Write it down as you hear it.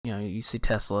you see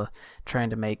Tesla trying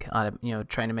to make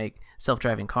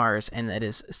self-driving cars, and it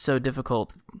is so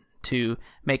difficult to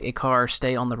make a car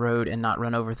stay on the road and not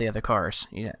run over the other cars.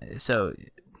 So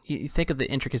you think of the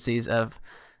intricacies of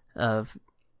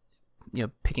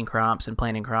picking crops and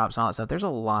planting crops and all that stuff. There's a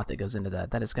lot that goes into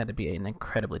that. That has got to be an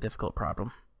incredibly difficult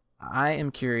problem. I am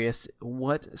curious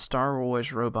what Star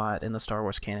Wars robot in the Star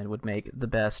Wars canon would make the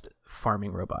best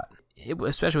farming robot.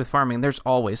 Especially with farming, there's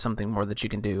always something more that you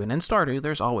can do. And in Stardew,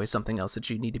 there's always something else that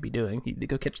you need to be doing. You need to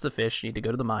go catch the fish, you need to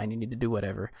go to the mine, you need to do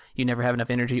whatever. You never have enough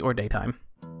energy or daytime.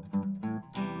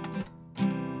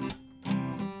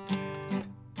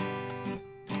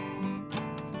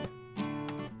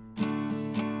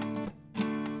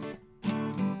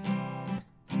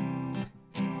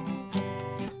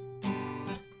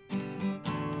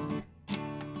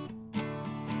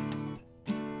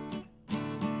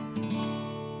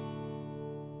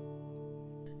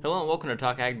 Hello and welcome to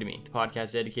Talk Ag to Me, the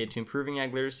podcast dedicated to improving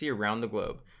ag literacy around the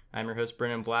globe. I'm your host,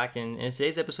 Brennan Black, and in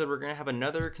today's episode, we're going to have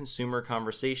another consumer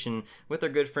conversation with our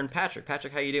good friend Patrick.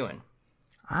 Patrick, how you doing?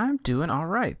 I'm doing all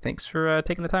right. Thanks for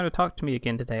taking the time to talk to me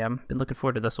again today. I've been looking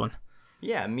forward to this one.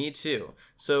 Yeah, me too.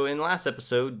 So in the last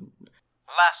episode...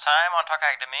 Last time on Talk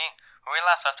Ag to Me, where we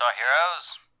last left our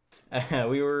heroes...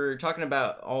 we were talking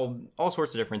about all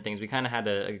sorts of different things. We kind of had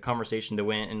a conversation that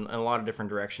went in a lot of different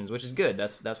directions, which is good.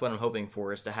 That's what I'm hoping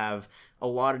for, is to have a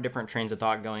lot of different trains of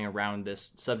thought going around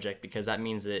this subject, because that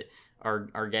means that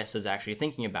our guest is actually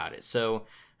thinking about it. So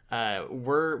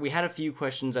we had a few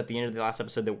questions at the end of the last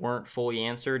episode that weren't fully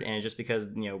answered, and it's just because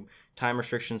time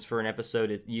restrictions for an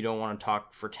episode, you don't want to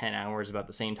talk for 10 hours about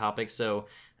the same topic. So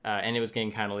and it was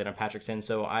getting kind of late on Patrick's end,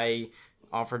 so I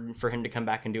offered for him to come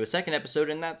back and do a second episode,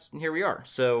 and here we are.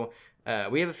 So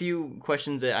we have a few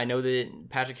questions that I know that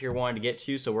Patrick here wanted to get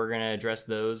to, so we're going to address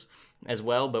those as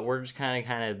well, but we're just kind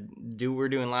of do what we were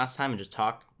doing last time and just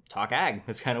talk ag.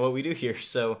 That's kind of what we do here.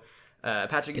 So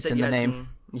Patrick, you said you had some...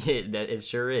 Yeah, that it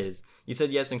sure is. You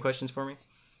said you had some questions for me?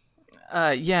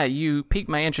 Yeah, you piqued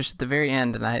my interest at the very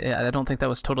end, and I don't think that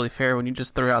was totally fair when you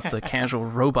just threw out the casual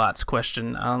robots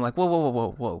question. I'm like,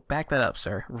 whoa, back that up,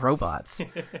 sir. Robots.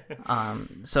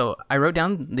 So I wrote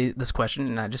down this question,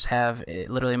 and I just have it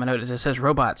literally in my notes. It says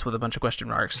robots with a bunch of question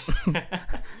marks.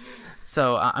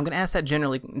 So I'm going to ask that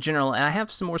general, and I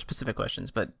have some more specific questions.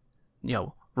 But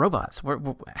robots,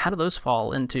 how do those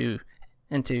fall into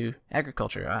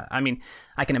agriculture? I mean,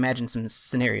 I can imagine some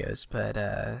scenarios, but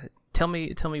tell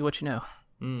me what you know.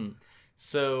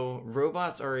 So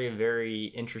robots are a very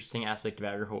interesting aspect of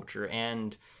agriculture,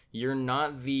 and you're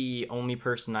not the only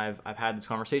person I've had this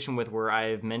conversation with where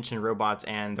I've mentioned robots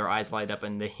and their eyes light up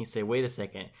and they say, "Wait a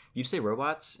second, you say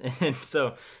robots?" And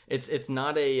so it's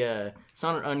not an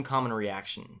uncommon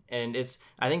reaction, and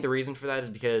I think the reason for that is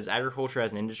because agriculture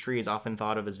as an industry is often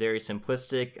thought of as very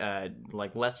simplistic,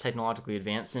 like less technologically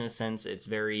advanced in a sense. It's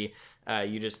very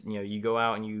you go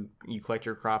out and you collect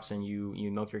your crops and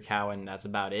you milk your cow, and that's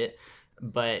about it.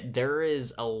 But there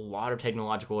is a lot of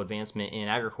technological advancement in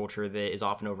agriculture that is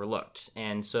often overlooked.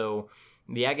 And so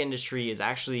the ag industry is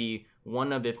actually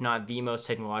one of, if not the most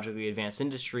technologically advanced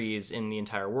industries in the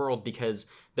entire world, because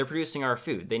they're producing our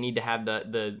food. They need to have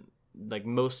the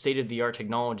most state-of-the-art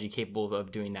technology capable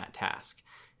of doing that task.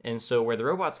 And so where the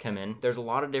robots come in, there's a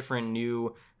lot of different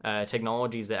new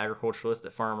technologies that agriculturalists,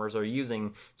 that farmers are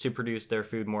using to produce their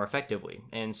food more effectively.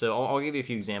 And so I'll give you a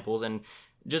few examples. And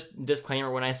just disclaimer,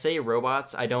 when I say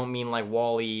robots, I don't mean like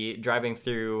WALL-E driving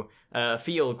through a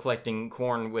field collecting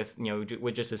corn with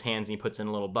just his hands and he puts in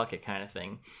a little bucket kind of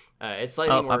thing. It's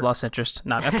slightly more... I've lost interest.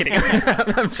 No, I'm kidding.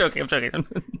 I'm joking.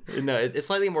 No, it's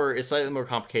slightly more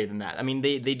complicated than that. I mean,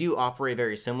 they do operate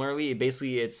very similarly.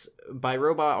 Basically, it's by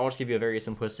robot. I'll just give you a very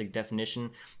simplistic definition.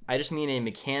 I just mean a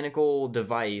mechanical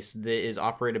device that is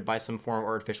operated by some form of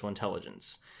artificial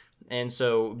intelligence. And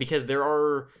so, because there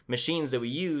are machines that we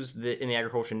use in the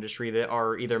agriculture industry that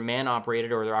are either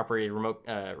man-operated or they're operated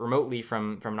remotely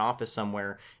from an office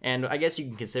somewhere. And I guess you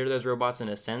can consider those robots in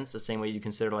a sense the same way you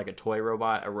consider like a toy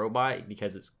robot a robot,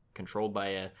 because it's controlled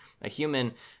by a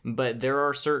human. But there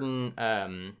are certain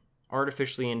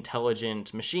artificially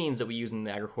intelligent machines that we use in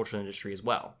the agricultural industry as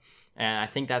well. And I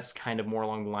think that's kind of more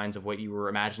along the lines of what you were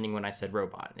imagining when I said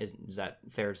robot. Is that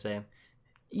fair to say?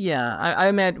 Yeah, I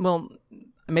imagine, well...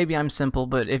 Maybe I'm simple,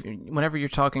 but whenever you're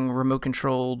talking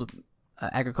remote-controlled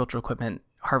agricultural equipment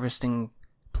harvesting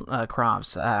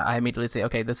crops, I immediately say,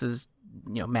 okay, this is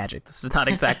magic. This is not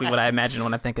exactly what I imagine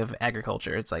when I think of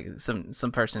agriculture. It's like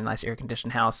some person in a nice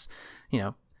air-conditioned house,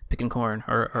 picking corn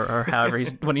or however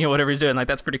he's whatever he's doing. Like,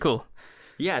 that's pretty cool.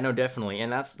 Yeah, no, definitely,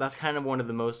 and that's kind of one of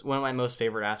my most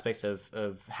favorite aspects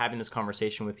of having this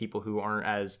conversation with people who aren't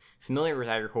as familiar with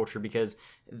agriculture, because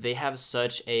they have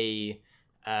such a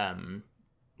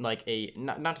like a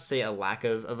not to say a lack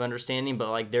of understanding, but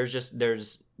like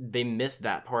they miss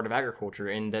that part of agriculture,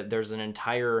 and that there's an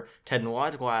entire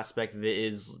technological aspect that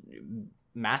is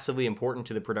massively important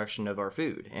to the production of our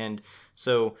food. And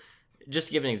so, just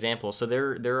to give an example, so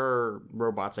there are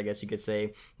robots, I guess you could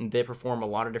say, that perform a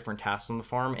lot of different tasks on the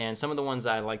farm, and some of the ones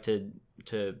I like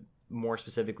to more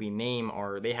specifically name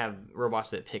are, they have robots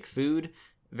that pick food,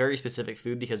 very specific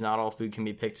food, because not all food can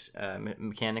be picked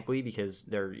mechanically, because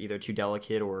they're either too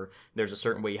delicate, or there's a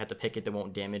certain way you have to pick it that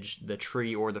won't damage the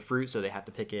tree or the fruit, so they have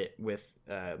to pick it with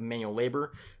manual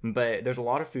labor. But there's a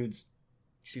lot of foods.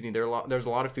 Excuse me. There's a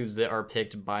lot of foods that are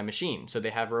picked by machine. So they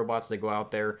have robots that go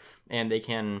out there and they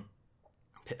can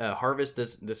harvest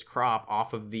this crop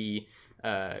off of the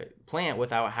plant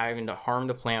without having to harm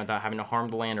the plant, without having to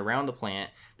harm the land around the plant.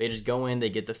 They just go in,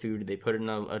 they get the food, they put it in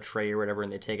a tray or whatever,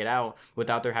 and they take it out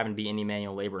without there having to be any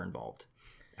manual labor involved.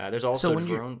 There's also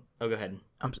drone. Oh, go ahead.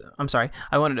 I'm sorry.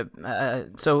 I wanted to.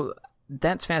 So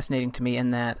that's fascinating to me in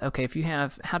that, okay, if you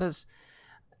have,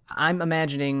 I'm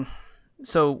imagining.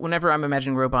 So whenever I'm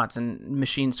imagining robots and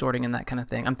machine sorting and that kind of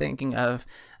thing, I'm thinking of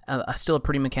still a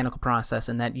pretty mechanical process,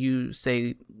 in that you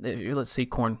say, let's say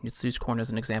corn. Let's use corn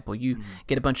as an example. You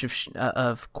get a bunch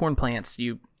of corn plants.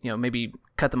 You maybe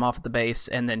cut them off at the base,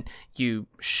 and then you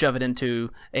shove it into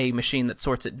a machine that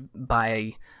sorts it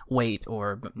by weight,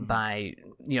 or by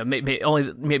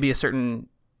maybe a certain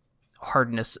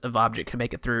hardness of object can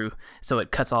make it through, so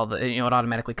it cuts all the, it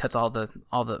automatically cuts all the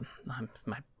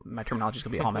my terminology is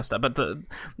gonna be all messed up, but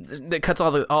it cuts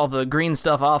all the green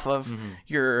stuff off of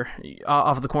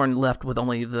off of the corn, left with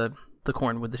only the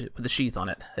corn with the sheath on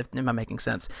it. Am I making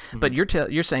sense? But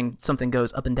you're saying something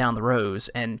goes up and down the rows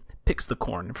and picks the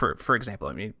corn, for example.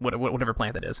 I mean, whatever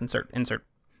plant that is. Insert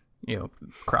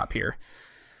crop here.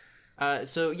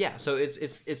 So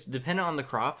it's dependent on the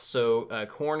crop. So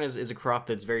corn is a crop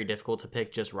that's very difficult to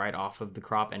pick just right off of the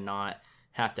crop and not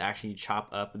have to actually chop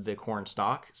up the corn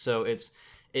stalk. So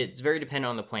it's very dependent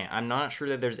on the plant. I'm not sure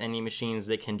that there's any machines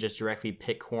that can just directly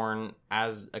pick corn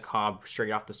as a cob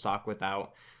straight off the stalk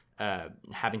without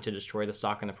having to destroy the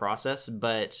stalk in the process.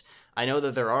 But I know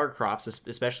that there are crops,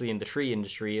 especially in the tree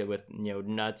industry, with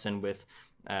nuts and with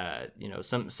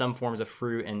some forms of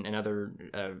fruit and other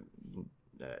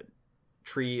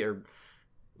tree, or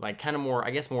like kind of more,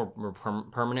 I guess, more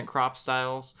permanent crop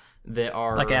styles that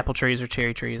are like apple trees or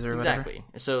cherry trees or exactly.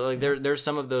 Whatever. So like there's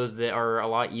some of those that are a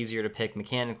lot easier to pick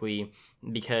mechanically,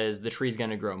 because the tree's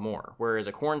going to grow more. Whereas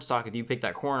a corn stalk, if you pick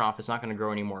that corn off, it's not going to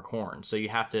grow any more corn. So you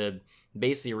have to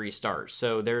basically restart.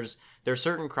 So there's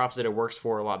certain crops that it works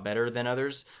for a lot better than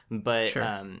others. But Sure.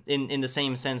 In the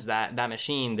same sense, that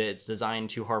machine that's designed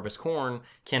to harvest corn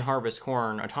can harvest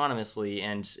corn autonomously,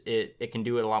 and it can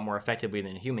do it a lot more effectively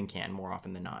than a human can, more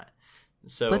often than not.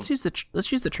 So let's use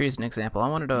the tree as an example. I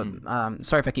wanted to.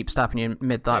 Sorry if I keep stopping you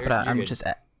mid thought, but I'm good. just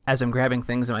as I'm grabbing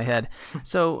things in my head.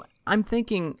 So I'm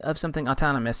thinking of something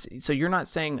autonomous. So you're not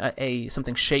saying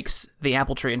something shakes the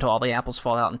apple tree until all the apples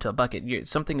fall out into a bucket.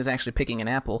 Something is actually picking an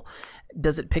apple.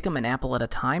 Does it pick them an apple at a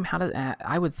time?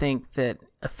 I would think that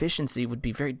efficiency would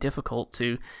be very difficult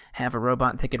to have a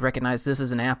robot that could recognize this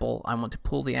is an apple. I want to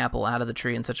pull the apple out of the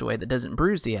tree in such a way that doesn't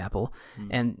bruise the apple,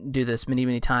 and do this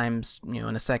many times,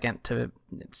 in a second, to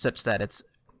such that it's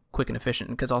quick and efficient.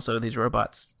 Because also these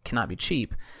robots cannot be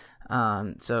cheap.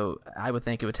 So I would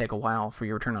think it would take a while for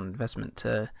your return on investment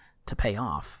to pay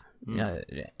off. And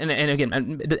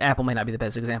again, Apple may not be the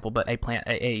best example, but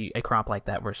a crop like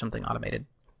that where something automated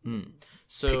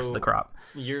picks the crop.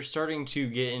 You're starting to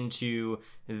get into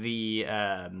the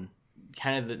kind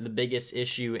of the biggest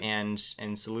issue and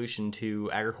solution to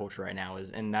agriculture right now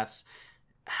and that's,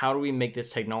 how do we make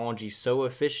this technology so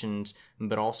efficient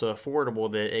but also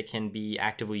affordable that it can be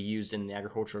actively used in the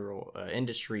agricultural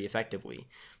industry effectively?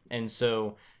 And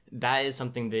so that is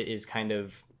something that is kind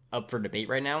of up for debate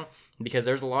right now, because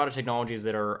there's a lot of technologies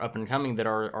that are up and coming that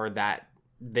are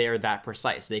that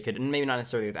precise. They could, maybe not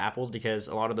necessarily with apples, because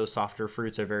a lot of those softer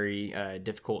fruits are very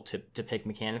difficult to pick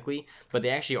mechanically, but they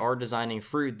actually are designing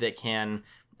fruit that can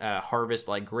harvest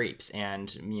like grapes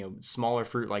and smaller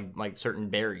fruit like certain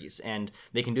berries, and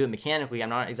they can do it mechanically. I'm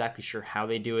not exactly sure how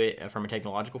they do it from a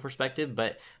technological perspective,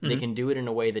 but they can do it in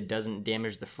a way that doesn't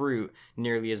damage the fruit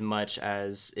nearly as much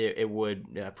as it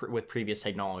would with previous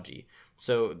technology.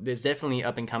 So there's definitely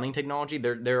up and coming technology.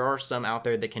 There are some out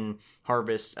there that can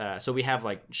harvest. So we have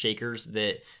like shakers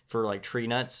that for like tree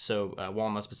nuts. So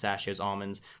walnuts, pistachios,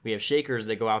 almonds. We have shakers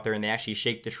that go out there and they actually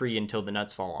shake the tree until the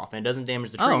nuts fall off, and it doesn't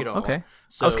damage the tree at all. Okay.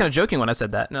 So, I was kind of joking when I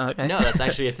said that. No, okay. no, that's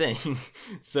actually a thing.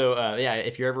 So yeah,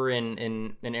 if you're ever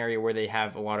in an area where they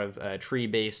have a lot of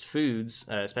tree-based foods,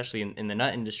 especially in the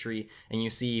nut industry, and you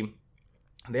see.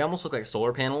 They almost look like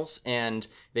solar panels, and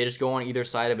they just go on either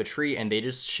side of a tree, and they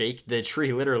just shake the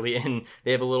tree literally. And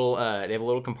they have a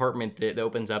little compartment that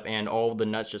opens up, and all of the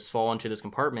nuts just fall into this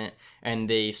compartment, and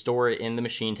they store it in the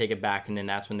machine, take it back, and then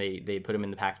that's when they put them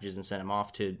in the packages and send them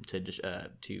off to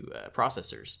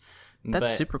processors.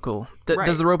 That's super cool. Right.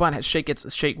 Does the robot shake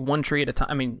one tree at a time?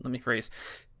 I mean, let me phrase.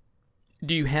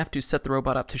 Do you have to set the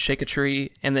robot up to shake a tree,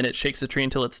 and then it shakes the tree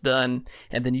until it's done,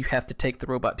 and then you have to take the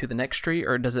robot to the next tree,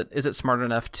 or is it smart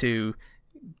enough to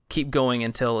keep going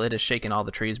until it has shaken all the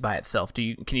trees by itself?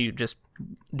 Can you just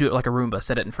do it like a Roomba,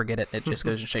 set it and forget it, and it just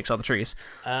goes and shakes all the trees?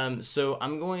 So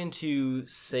I'm going to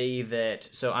say that.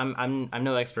 So I'm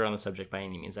no expert on the subject by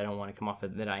any means. I don't want to come off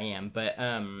that I am, but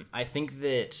I think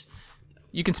that.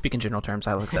 You can speak in general terms.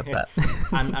 I'll accept that.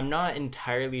 I'm not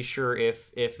entirely sure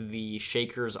if the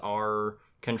shakers are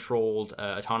controlled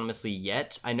autonomously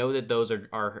yet. I know that those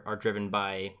are driven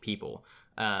by people.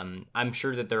 I'm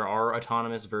sure that there are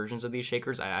autonomous versions of these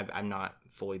shakers. I'm not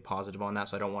fully positive on that,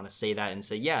 so I don't want to say that and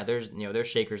say, yeah, there's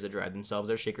shakers that drive themselves.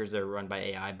 There's shakers that are run by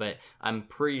AI, but I'm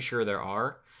pretty sure there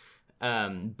are.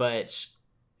 But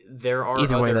there are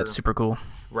either way, that's super cool,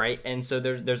 right? And so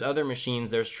there's other machines,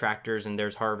 there's tractors, and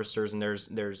there's harvesters, and there's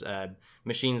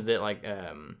machines that like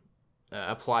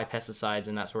apply pesticides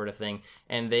and that sort of thing,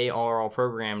 and they are all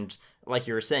programmed like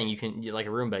you were saying. You can, like a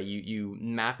Roomba, you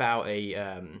map out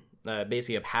a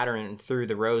basically a pattern through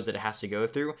the rows that it has to go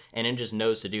through, and it just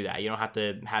knows to do that. You don't have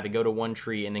to have it go to one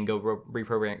tree and then go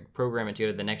program it to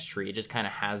go to the next tree. It just kind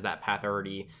of has that path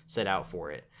already set out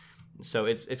for it. So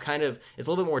it's a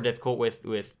little bit more difficult with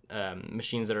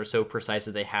machines that are so precise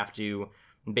that they have to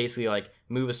basically like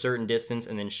move a certain distance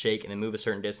and then shake, and then move a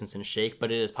certain distance and shake.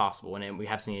 But it is possible, and we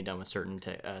have seen it done with certain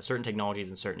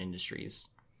technologies in certain industries.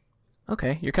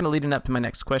 Okay, you're kind of leading up to my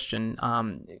next question,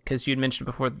 because you had mentioned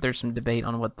before that there's some debate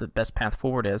on what the best path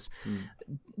forward is.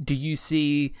 Do you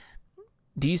see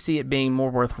it being more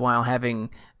worthwhile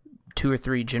having 2 or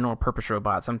 3 general purpose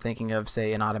robots? I'm thinking of,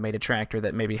 say, an automated tractor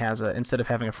that maybe has instead of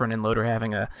having a front end loader,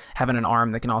 having an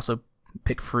arm that can also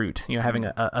pick fruit. Having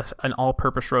an all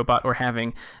purpose robot, or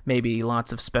having maybe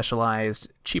lots of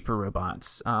specialized cheaper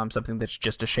robots, something that's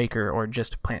just a shaker, or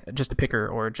just a picker,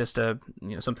 or just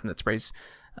something that sprays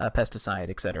pesticide,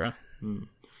 etc.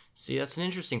 See, that's an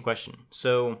interesting question.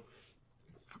 So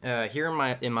here in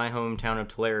my hometown of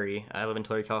Tulare, I live in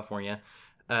Tulare, California.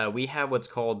 We have what's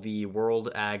called the World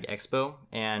Ag Expo,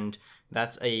 and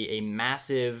that's a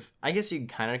massive, I guess you can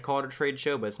kind of call it a trade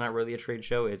show, but it's not really a trade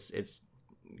show. It's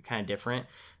kind of different.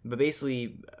 But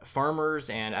basically, farmers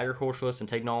and agriculturalists and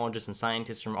technologists and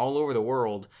scientists from all over the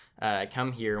world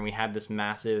come here, and we have this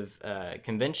massive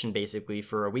convention basically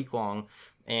for a week long.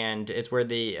 And it's where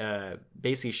they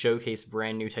basically showcase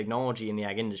brand new technology in the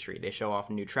ag industry. They show off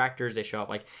new tractors. They show off,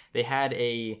 like, they had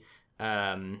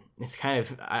it's kind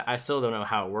of, I still don't know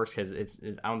how it works, because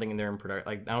I don't think they're in production.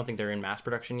 Like, I don't think they're in mass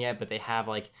production yet, but they have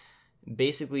like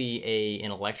basically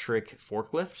an electric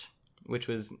forklift, which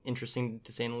was interesting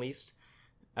to say the least.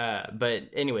 But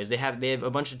anyways, they have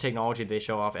a bunch of technology they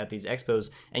show off at these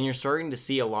expos, and you're starting to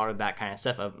see a lot of that kind of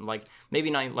stuff of maybe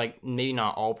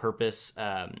not all purpose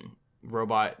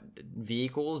robot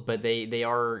vehicles, but they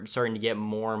are starting to get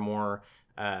more and more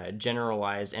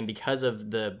generalized, and because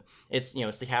of it's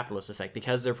the capitalist effect,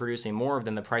 because they're producing more of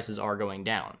them, the prices are going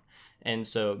down. And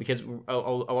so, because a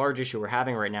large issue we're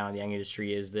having right now in the ag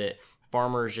industry is that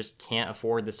farmers just can't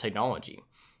afford this technology.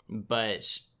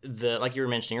 But like you were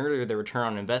mentioning earlier, the return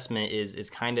on investment is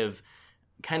kind of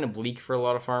bleak for a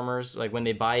lot of farmers. Like, when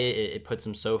they buy it puts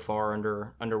them so far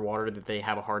underwater that they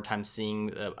have a hard time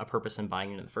seeing a purpose in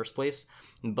buying it in the first place.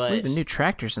 But even new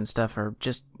tractors and stuff are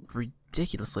just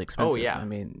ridiculously expensive. Oh yeah, I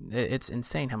mean, it's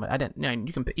insane how much.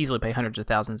 You can easily pay hundreds of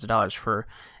thousands of dollars for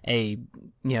a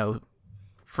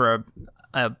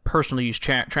personal use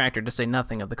tractor, to say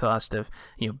nothing of the cost of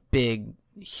big,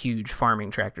 huge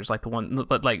farming tractors like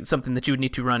something that you would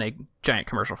need to run a giant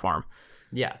commercial farm.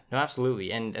 Yeah, no,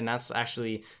 absolutely. And that's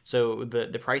actually, so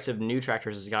the price of new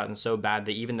tractors has gotten so bad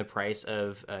that even the price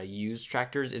of used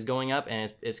tractors is going up,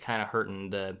 and it's kind of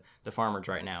hurting the farmers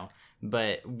right now.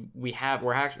 but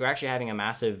we're actually having a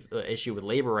massive issue with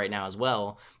labor right now as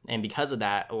well. And because of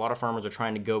that, a lot of farmers are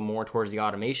trying to go more towards the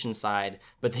automation side,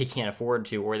 but they can't afford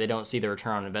to, or they don't see the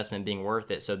return on investment being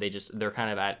worth it. So they're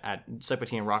kind of at stuck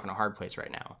between a rock and a hard place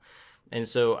right now. And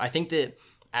so I think that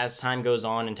as time goes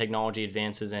on and technology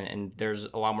advances and there's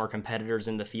a lot more competitors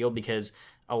in the field, because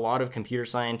a lot of computer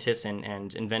scientists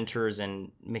and inventors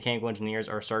and mechanical engineers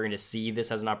are starting to see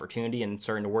this as an opportunity and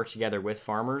starting to work together with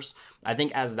farmers. I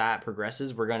think as that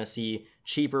progresses, we're going to see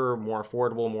cheaper, more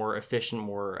affordable, more efficient,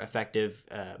 more effective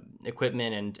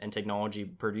equipment and technology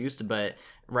produced. But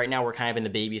right now we're kind of in the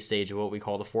baby stage of what we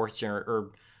call the fourth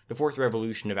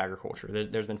revolution of agriculture.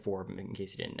 There's been 4 of them, in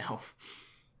case you didn't know.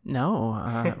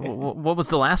 No. What was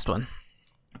the last one?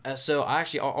 So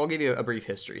I'll give you a brief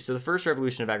history. So the first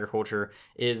revolution of agriculture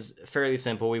is fairly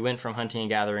simple. We went from hunting and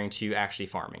gathering to actually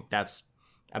farming. That's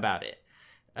about it.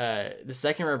 The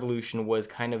second revolution was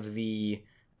kind of the,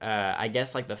 I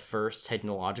guess, like the first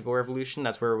technological revolution.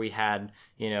 That's where we had,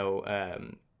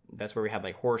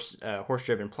 like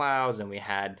horse-driven plows, and we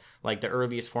had like the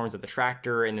earliest forms of the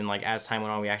tractor. And then like as time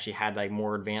went on, we actually had like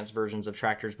more advanced versions of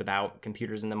tractors without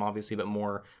computers in them, obviously, but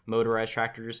more motorized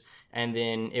tractors. And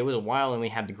then it was a while, and we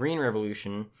had the Green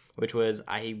Revolution, which was,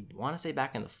 I want to say,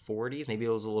 back in the 40s, maybe it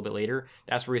was a little bit later.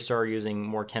 That's where we started using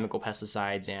more chemical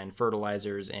pesticides and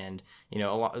fertilizers, and a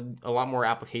lot more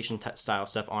application style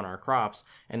stuff on our crops.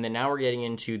 And then now we're getting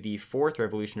into the fourth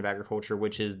revolution of agriculture,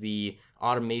 which is the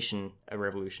automation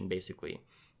revolution, basically.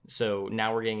 So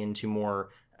now we're getting into more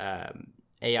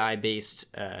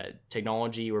AI-based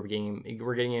technology. We're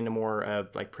getting into more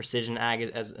of like precision ag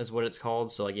as what it's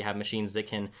called. So like you have machines that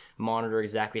can monitor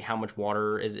exactly how much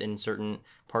water is in certain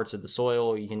parts of the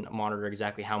soil. You can monitor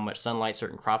exactly how much sunlight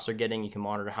certain crops are getting. You can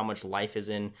monitor how much life is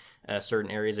in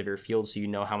certain areas of your field, so you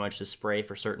know how much to spray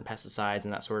for certain pesticides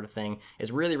and that sort of thing.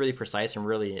 It's really, really precise and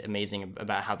really amazing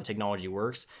about how the technology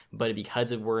works. But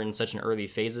because we're in such an early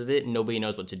phase of it, nobody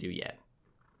knows what to do yet.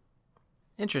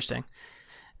 Interesting.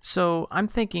 So I'm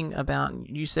thinking about,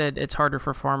 you said it's harder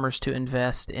for farmers to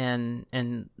invest in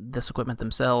this equipment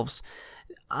themselves.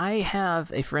 I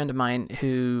have a friend of mine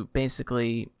who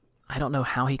basically, I don't know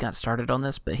how he got started on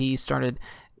this, but he started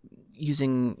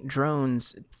using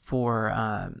drones for,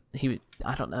 I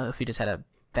don't know if he just had a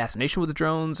fascination with the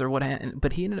drones or what,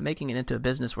 but he ended up making it into a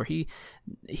business where he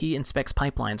inspects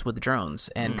pipelines with the drones,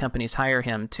 and companies hire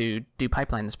him to do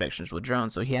pipeline inspections with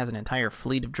drones. So he has an entire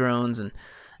fleet of drones and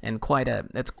it's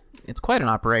quite an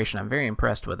operation. I'm very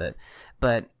impressed with it.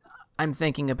 But I'm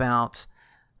thinking about,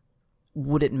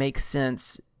 would it make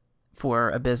sense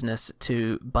for a business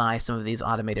to buy some of these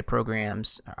automated automated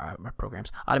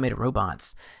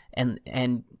robots,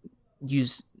 and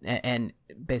use and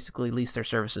basically lease their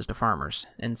services to farmers,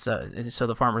 and so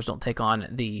the farmers don't take on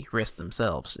the risk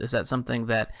themselves? Is that something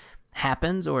that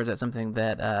happens, or is that something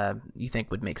that you think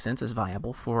would make sense as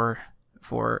viable for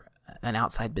an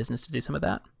outside business to do some of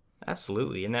that?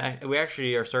 Absolutely. And we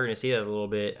actually are starting to see that a little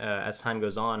bit as time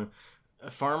goes on.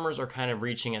 Farmers are kind of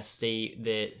reaching a state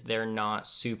that they're not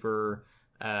super,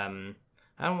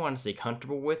 I don't want to say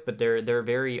comfortable with, but they're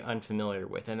very unfamiliar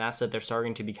with. And that's that they're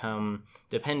starting to become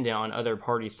dependent on other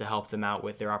parties to help them out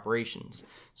with their operations.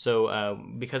 So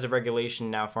because of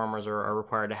regulation, now farmers are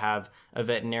required to have a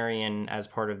veterinarian as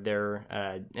part of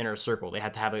their inner circle. They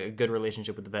have to have a good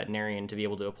relationship with the veterinarian to be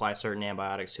able to apply certain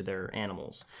antibiotics to their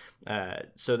animals.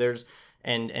 So there's...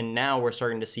 And now we're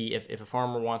starting to see if a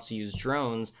farmer wants to use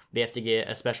drones, they have to get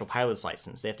a special pilot's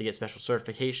license. They have to get special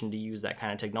certification to use that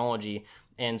kind of technology.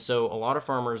 And so a lot of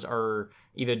farmers are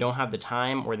either don't have the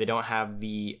time, or they don't have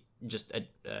the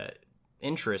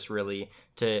interest really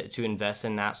to invest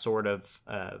in that sort of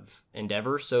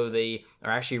endeavor. So they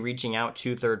are actually reaching out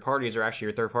to third parties, or actually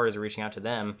your third parties are reaching out to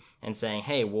them and saying,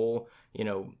 hey, well,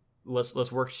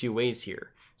 let's work 2 ways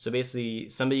here. So basically,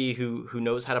 somebody who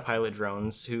knows how to pilot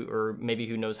drones, who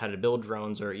knows how to build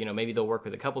drones, or maybe they'll work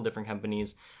with a couple different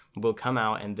companies, will come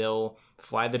out and they'll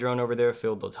fly the drone over their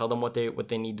field. They'll tell them what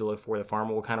they need to look for. The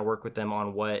farmer will kind of work with them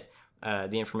on what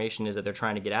the information is that they're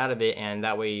trying to get out of it, and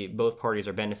that way both parties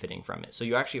are benefiting from it. So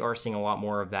you actually are seeing a lot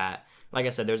more of that. Like I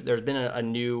said, there's been a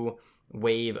new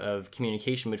wave of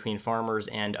communication between farmers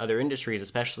and other industries,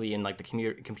 especially in like the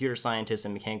computer scientists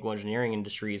and mechanical engineering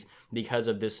industries, because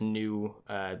of this new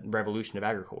revolution of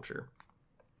agriculture.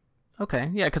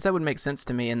 Okay, yeah, because that would make sense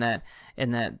to me in that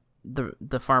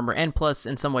the farmer, and plus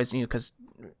in some ways, because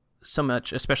so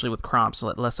much, especially with crops,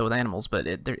 less so with animals, but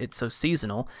it's so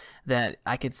seasonal that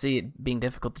I could see it being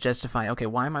difficult to justify, okay,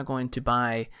 why am I going to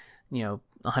buy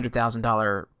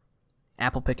 $100,000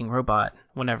 apple picking robot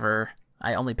whenever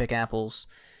I only pick apples,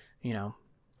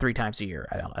 3 times a year.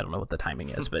 I don't know what the timing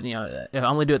is, but I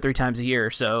only do it 3 times a year.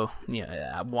 So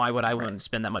why would I want to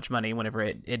spend that much money whenever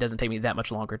it doesn't take me that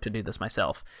much longer to do this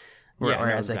myself?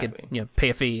 Whereas I could pay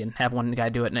a fee and have one guy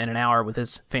do it in an hour with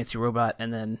his fancy robot,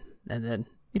 and then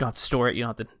you don't have to store it, you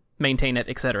don't have to maintain it,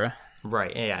 etc.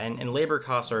 Right, yeah, and labor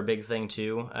costs are a big thing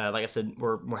too. Like I said,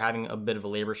 we're having a bit of a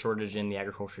labor shortage in the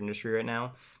agriculture industry right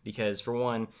now because, for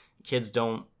one, kids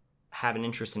don't have an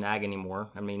interest in ag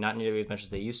anymore. I mean, not nearly as much as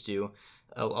they used to.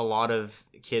 A lot of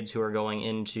kids who are going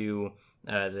into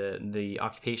the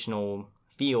occupational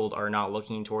field are not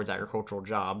looking towards agricultural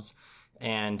jobs.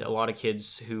 And a lot of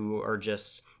kids who are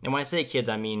just, and when I say kids,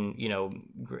 I mean,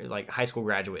 like high school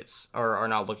graduates are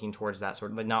not looking towards that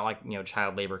sort of, like, not like,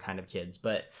 child labor kind of kids.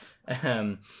 But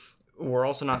we're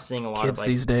also not seeing a lot kids of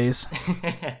these days.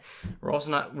 We're also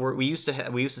not, we used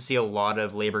to see a lot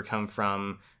of labor come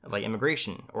from like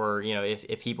immigration, or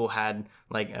if people had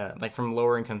like from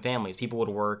lower income families, people would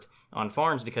work on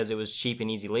farms because it was cheap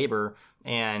and easy labor,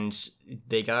 and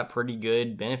they got pretty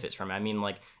good benefits from it. I mean,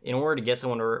 like, in order to get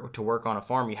someone to work on a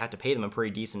farm, you have to pay them a pretty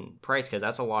decent price because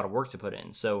that's a lot of work to put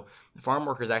in. So farm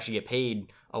workers actually get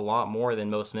paid a lot more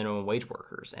than most minimum wage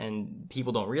workers, and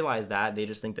people don't realize that. They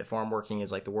just think that farm working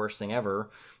is like the worst thing ever,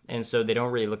 and so they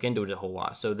don't really look into it a whole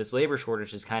lot. So this labor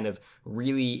shortage has kind of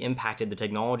really impacted the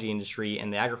technology industry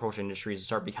and the agriculture industry to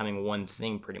start becoming one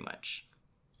thing pretty much.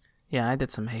 Yeah, I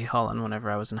did some hay hauling whenever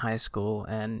I was in high school,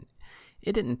 and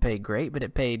it didn't pay great, but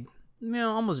it paid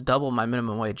almost double my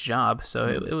minimum wage job. So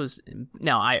it was,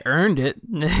 now I earned it.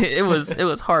 It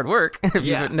was hard work.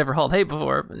 Yeah. You've never hauled hay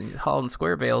before, hauling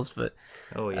square bales, but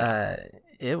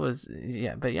it was,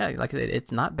 but like I said,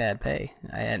 it's not bad pay,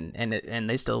 and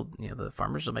they still, the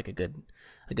farmers will make a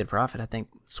good profit. I think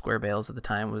square bales at the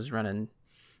time was running,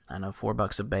 I don't know,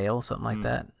 $4 a bale, something like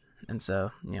that. And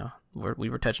so, we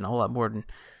were touching a whole lot more than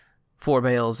 4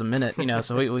 bales a minute,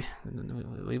 so we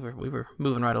were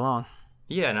moving right along.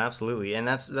 Yeah, no, absolutely. And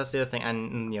that's the other thing.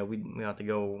 And, we don't have to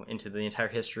go into the entire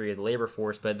history of the labor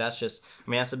force, but that's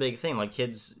a big thing. Like,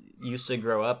 kids used to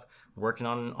grow up working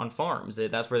on farms.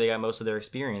 That's where they got most of their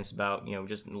experience about,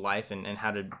 just life and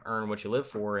how to earn what you live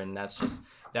for. And that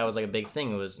was like a big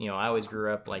thing. It was, I always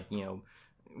grew up like,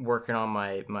 working on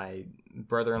my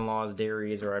brother-in-law's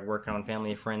dairies, or I'd work on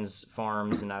family and friends'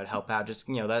 farms, and I would help out. Just,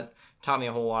 that taught me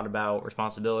a whole lot about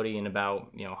responsibility and about,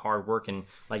 hard work, and,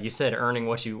 like you said, earning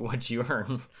what you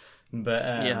earn.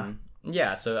 But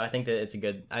yeah, so I think that it's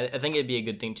I think it'd be a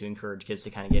good thing to encourage kids to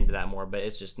kind of get into that more, but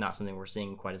it's just not something we're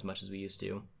seeing quite as much as we used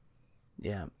to.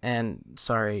 Yeah, and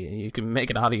sorry, you can make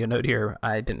an audio note here.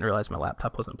 I didn't realize my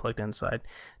laptop wasn't plugged in, so I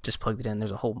just plugged it in.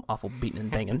 There's a whole awful beating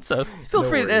and banging, so feel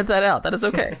free to edit that out. That is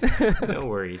okay. No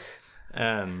worries.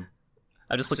 I'm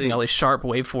just looking at all these sharp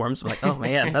waveforms. I'm like, oh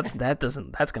man, that's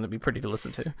going to be pretty to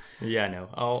listen to. Yeah, I know.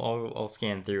 I'll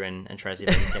scan through and try to see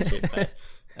if I can catch it. But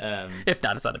if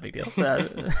not, it's not a big deal.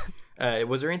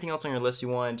 Was there anything else on your list you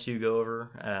wanted to go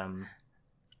over?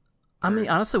 I mean,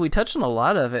 honestly, we touched on a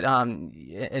lot of it.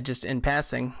 Just in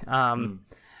passing.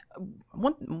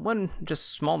 One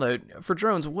just small note for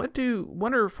drones. What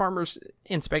are farmers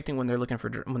inspecting when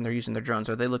they're using their drones?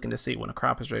 Are they looking to see when a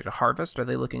crop is ready to harvest? Are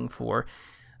they looking for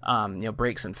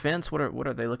breaks in fence? What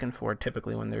are they looking for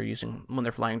typically when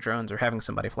they're flying drones or having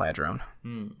somebody fly a drone?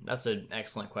 That's an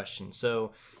excellent question.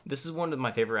 So this is one of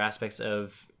my favorite aspects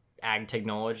of ag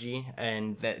technology,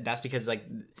 and that's because, like,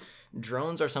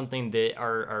 drones are something that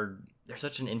they're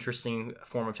such an interesting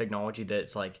form of technology that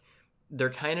it's like they're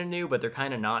kind of new, but they're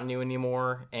kind of not new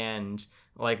anymore. And,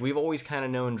 like, we've always kind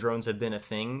of known drones have been a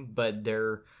thing, but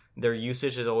their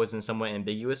usage has always been somewhat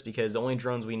ambiguous, because the only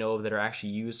drones we know of that are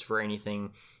actually used for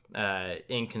anything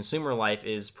in consumer life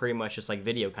is pretty much just like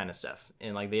video kind of stuff,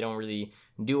 and like they don't really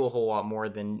do a whole lot more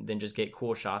than just get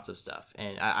cool shots of stuff.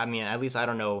 And I mean, at least I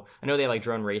don't know. I know they have like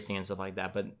drone racing and stuff like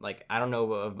that, but like I don't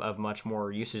know of much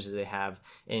more usage that they have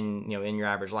in your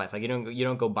average life. Like you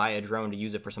don't go buy a drone to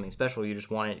use it for something special. You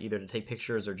just want it either to take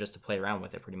pictures or just to play around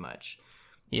with it, pretty much.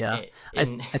 Yeah,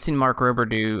 I'd seen Mark Rober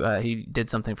do. He did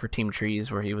something for Team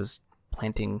Trees where he was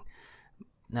planting.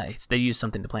 They used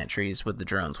something to plant trees with the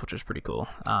drones, which was pretty cool.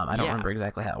 I don't remember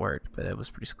exactly how it worked, but it was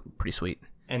pretty sweet.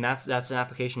 And that's an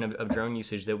application of drone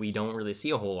usage that we don't really see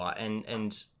a whole lot.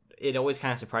 And it always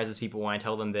kind of surprises people when I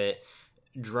tell them that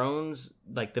drones,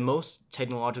 like the most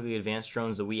technologically advanced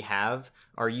drones that we have,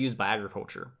 are used by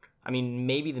agriculture. I mean,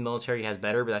 maybe the military has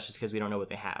better, but that's just because we don't know what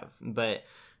they have. But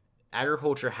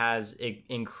agriculture has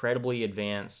incredibly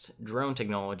advanced drone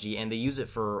technology, and they use it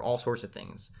for all sorts of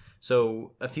things.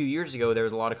 So a few years ago, there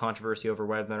was a lot of controversy over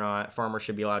whether or not farmers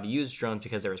should be allowed to use drones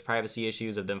because there was privacy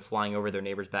issues of them flying over their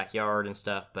neighbor's backyard and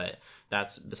stuff, but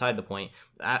that's beside the point.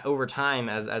 Over time,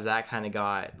 as that kind of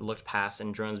got looked past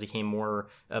and drones became more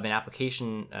of an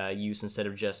application use instead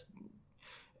of just...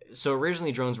 So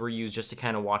originally drones were used just to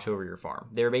kind of watch over your farm.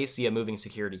 They were basically a moving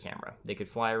security camera. They could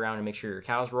fly around and make sure your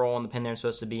cows were all in the pen they're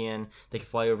supposed to be in. They could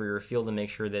fly over your field and make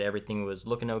sure that everything was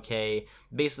looking okay.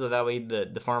 Basically, that way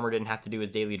the farmer didn't have to do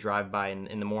his daily drive-by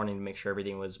in the morning to make sure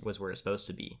everything was where it's supposed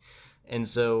to be. And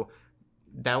so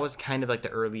that was kind of like the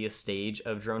earliest stage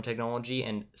of drone technology,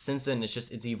 and since then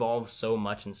it's evolved so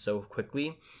much and so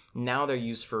quickly. Now they're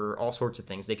used for all sorts of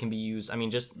things. They can be used, I mean,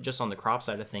 just on the crop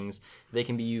side of things, they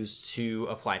can be used to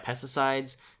apply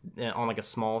pesticides on like a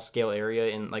small scale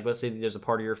area. And like, let's say there's a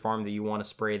part of your farm that you want to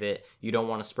spray that you don't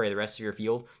want to spray the rest of your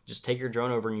field. Just take your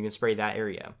drone over and you can spray that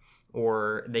area.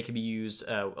 Or they could be used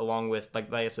along with,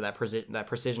 like I said, that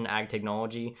precision ag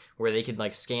technology, where they could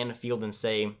like scan a field and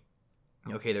say,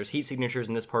 okay, there's heat signatures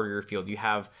in this part of your field. You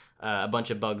have a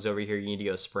bunch of bugs over here. You need to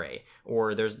go spray.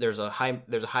 Or there's a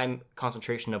high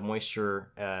concentration of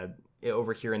moisture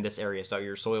over here in this area, so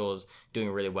your soil is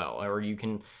doing really well. Or you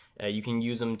can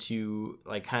use them to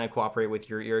like kind of cooperate with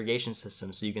your irrigation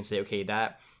system. So you can say, okay,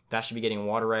 that should be getting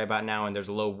water right about now, and there's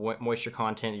a low moisture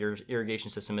content. Your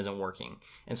irrigation system isn't working.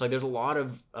 And so like, there's a lot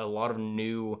of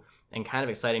new and kind of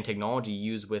exciting technology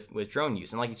used with drone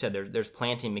use. And like you said, there's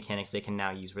planting mechanics they can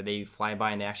now use where they fly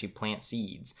by and they actually plant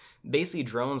seeds. Basically,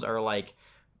 drones are like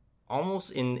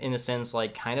almost in a sense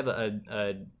like kind of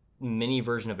a mini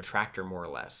version of a tractor, more or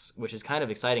less, which is kind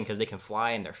of exciting because they can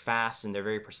fly and they're fast and they're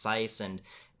very precise, and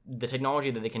the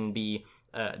technology that they can be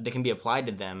applied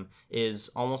to them is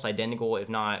almost identical, if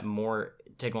not more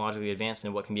technologically advanced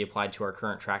than what can be applied to our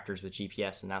current tractors with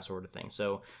GPS and that sort of thing.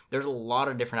 So there's a lot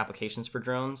of different applications for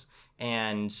drones,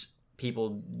 and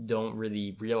people don't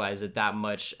really realize that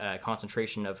much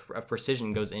concentration of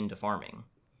precision goes into farming.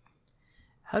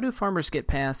 How do farmers get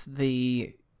past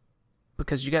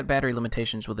because you got battery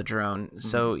limitations with a drone,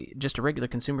 so just a regular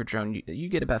consumer drone, you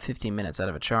get about 15 minutes out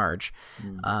of a charge.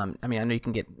 I mean, I know you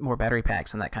can get more battery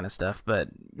packs and that kind of stuff, but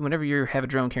whenever you have a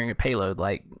drone carrying a payload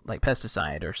like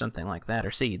pesticide or something like that,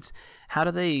 or seeds, how do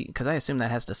they, because I assume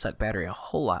that has to suck battery a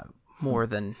whole lot more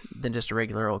than just a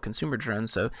regular old consumer drone,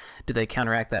 so do they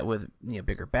counteract that with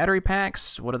bigger battery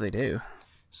packs? What do they do?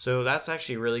 So that's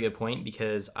actually a really good point,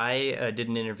 because I did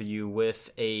an interview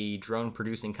with a drone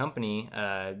producing company.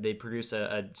 They produce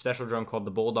a special drone called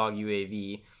the Bulldog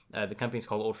UAV. The company's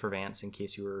called Ultravance, in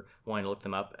case you were wanting to look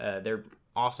them up. They're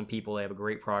awesome people. They have a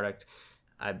great product.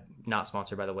 I'm not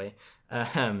sponsored, by the way.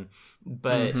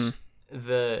 But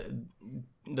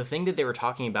the thing that they were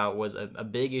talking about was a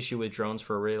big issue with drones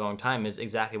for a really long time is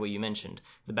exactly what you mentioned.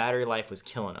 The battery life was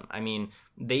killing them. I mean,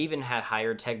 they even had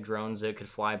higher tech drones that could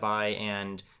fly by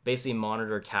and basically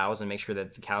monitor cows and make sure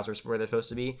that the cows are where they're supposed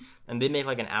to be. And they'd make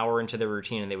like an hour into their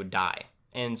routine and they would die.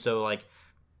 And so like,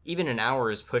 even an hour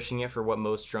is pushing it for what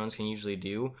most drones can usually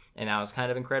do. And that was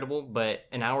kind of incredible, but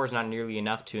an hour is not nearly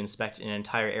enough to inspect an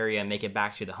entire area and make it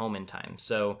back to the home in time.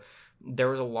 So there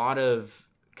was a lot of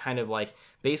kind of like,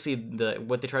 basically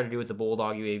what they try to do with the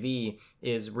Bulldog UAV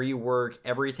is rework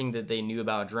everything that they knew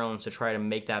about drones to try to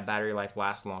make that battery life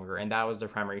last longer. And that was their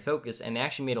primary focus. And they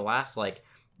actually made it last like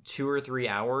 2 or 3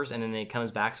 hours, and then it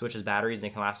comes back, switches batteries, and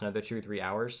it can last another 2 or 3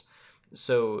 hours.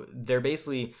 So they're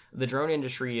basically, the drone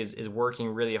industry is working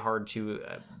really hard to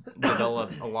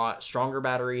develop a lot stronger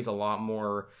batteries, a lot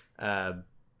more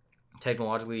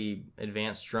technologically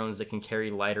advanced drones that can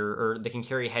carry lighter, or they can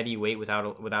carry heavy weight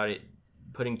without it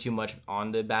putting too much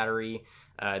on the battery.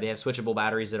 They have switchable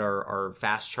batteries that are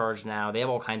fast charged now. They have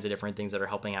all kinds of different things that are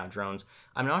helping out drones.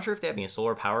 I'm not sure if they have any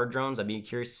solar powered drones. I'd be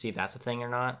curious to see if that's a thing or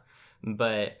not.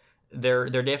 But they're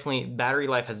definitely, battery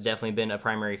life has definitely been a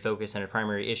primary focus and a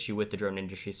primary issue with the drone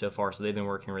industry so far. So they've been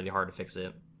working really hard to fix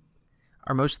it.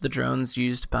 Are most of the drones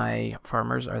used by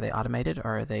farmers, are they automated,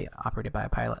 or are they operated by a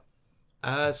pilot?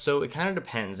 So it kind of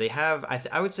depends. They have,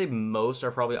 I would say most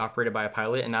are probably operated by a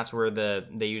pilot, and that's where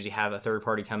they usually have a third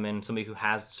party come in, somebody who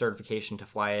has certification to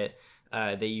fly it.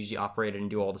 They usually operate it and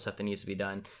do all the stuff that needs to be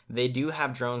done. They do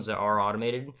have drones that are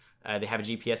automated. They have a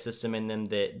GPS system in them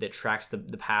that tracks the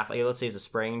path. Like, let's say it's a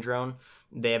spraying drone.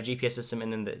 They have a GPS system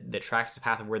in them that tracks the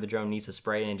path of where the drone needs to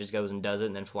spray, and it just goes and does it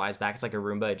and then flies back. It's like a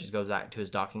Roomba. It just goes back to his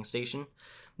docking station.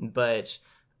 But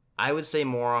I would say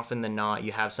more often than not,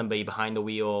 you have somebody behind the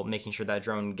wheel making sure that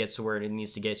drone gets to where it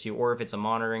needs to get to. Or if it's a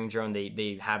monitoring drone,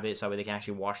 they have it so that they can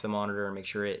actually watch the monitor and make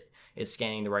sure it's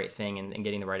scanning the right thing and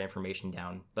getting the right information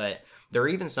down. But there are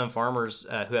even some farmers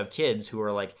who have kids who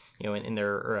are like, in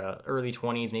their early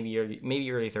 20s,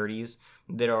 maybe early 30s,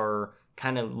 that are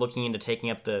kind of looking into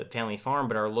taking up the family farm,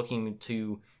 but are looking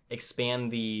to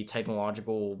expand the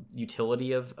technological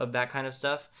utility of that kind of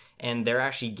stuff. And they're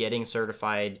actually getting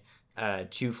certified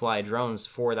to fly drones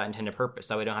for that intended purpose.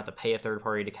 That way they don't have to pay a third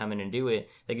party to come in and do it.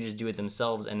 They can just do it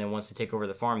themselves, and then once they take over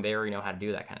the farm, they already know how to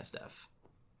do that kind of stuff.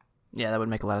 Yeah, that would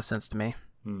make a lot of sense to me.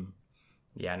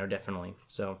 Yeah, no, definitely.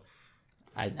 So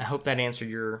I hope that answered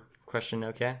your question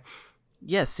okay.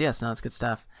 Yes, no, it's good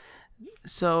stuff.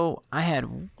 So I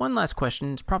had one last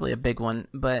question. It's probably a big one,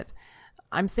 but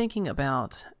I'm thinking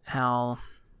about how,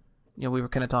 you know, we were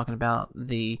kind of talking about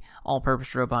the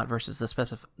all-purpose robot versus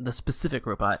the specific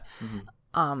robot.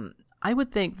 I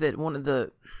would think that one of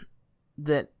the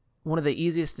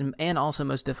easiest and also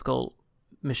most difficult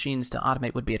machines to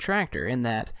automate would be a tractor, in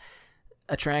that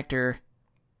a tractor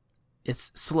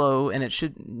is slow, and it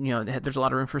should, you know, there's a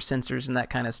lot of room for sensors and that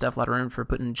kind of stuff, a lot of room for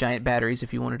putting giant batteries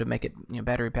if you wanted to make it, you know,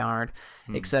 battery powered,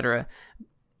 etc.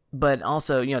 But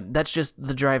also, you know, that's just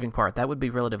the driving part. That would be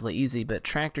relatively easy, but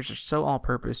tractors are so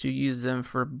all-purpose. You use them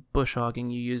for bush hogging,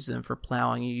 you use them for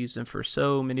plowing, you use them for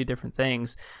so many different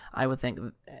things. I would think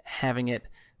having it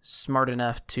smart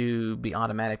enough to be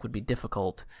automatic would be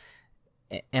difficult.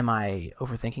 Am I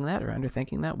overthinking that or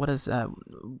underthinking that?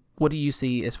 What do you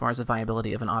see as far as the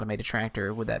viability of an automated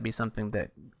tractor? Would that be something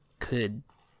that could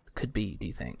be, do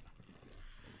you think?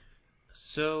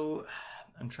 So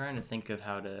I'm trying to think of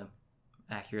how to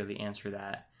accurately answer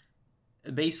that.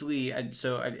 Basically,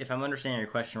 if I'm understanding your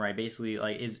question right, basically,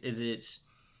 like, is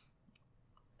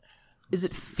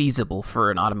it feasible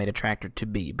for an automated tractor to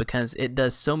be? Because it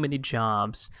does so many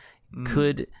jobs.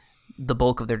 Could the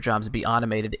bulk of their jobs be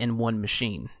automated in one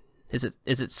machine? Is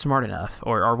it smart enough,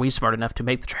 or are we smart enough to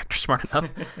make the tractor smart enough?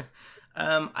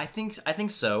 I think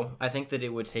so. I think that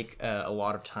it would take a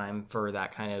lot of time for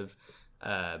that kind of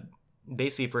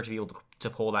basically for it to be able to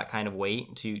pull that kind of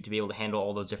weight to be able to handle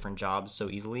all those different jobs so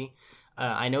easily.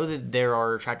 I know that there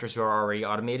are tractors who are already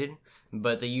automated,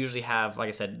 but they usually have, like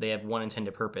I said, they have one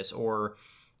intended purpose, or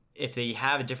if they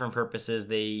have different purposes,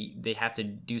 they have to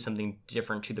do something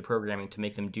different to the programming to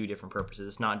make them do different purposes.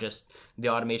 It's not just the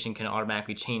automation can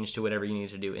automatically change to whatever you need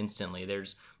to do instantly.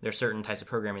 There's certain types of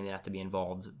programming that have to be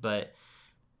involved. But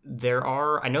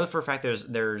I know for a fact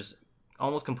there's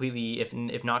almost completely,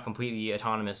 if not completely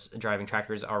autonomous driving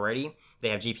tractors already. They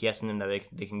have GPS in them that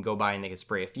they can go by and they can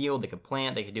spray a field, they can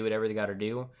plant, they can do whatever they got to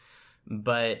do.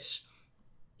 But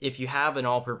if you have an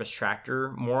all-purpose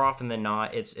tractor, more often than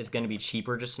not, it's going to be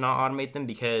cheaper just to not automate them,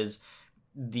 because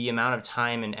the amount of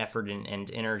time and effort and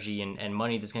energy and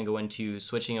money that's going to go into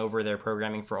switching over their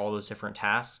programming for all those different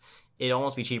tasks, it'd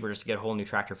almost be cheaper just to get a whole new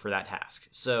tractor for that task.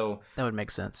 So that would make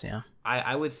sense, yeah.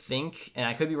 I would think, and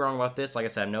I could be wrong about this, like I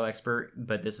said, I'm no expert,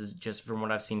 but this is just from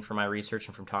what I've seen from my research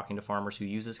and from talking to farmers who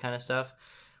use this kind of stuff.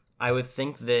 I would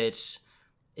think that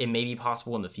it may be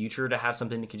possible in the future to have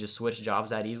something that could just switch jobs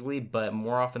that easily, but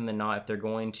more often than not, if they're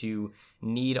going to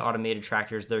need automated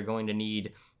tractors, they're going to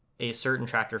need a certain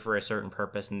tractor for a certain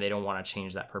purpose, and they don't want to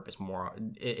change that purpose more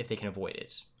if they can avoid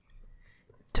it.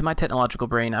 To my technological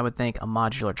brain, I would think a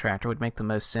modular tractor would make the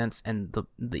most sense, and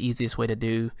the easiest way to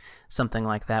do something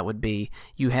like that would be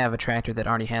you have a tractor that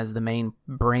already has the main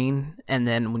brain, and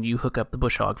then when you hook up the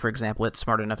bush hog, for example, it's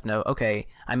smart enough to know, okay,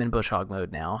 I'm in bush hog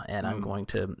mode now, and I'm going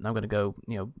to go,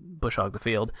 you know, bush hog the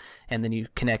field, and then you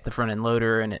connect the front end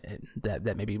loader, and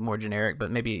that may be more generic,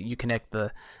 but maybe you connect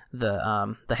the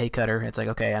hay cutter. It's like,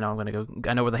 okay, I know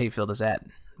where the hay field is at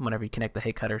whenever you connect the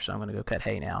hay cutter, so I'm going to go cut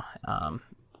hay now.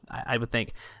 I would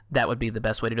think that would be the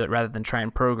best way to do it, rather than try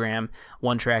and program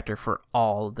one tractor for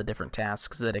all the different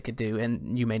tasks that it could do,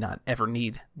 and you may not ever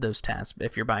need those tasks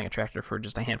if you're buying a tractor for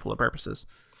just a handful of purposes.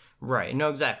 Right. No,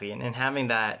 exactly. And having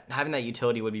that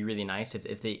utility would be really nice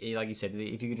if they, like you said,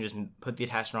 if you can just put the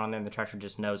attachment on there and the tractor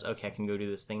just knows, okay, I can go do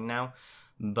this thing now.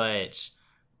 But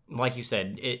like you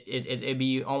said, it'd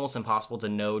be almost impossible to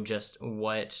know just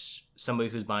what somebody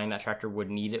who's buying that tractor would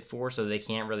need it for, so they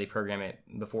can't really program it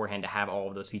beforehand to have all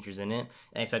of those features in it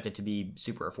and expect it to be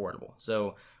super affordable.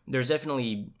 So there's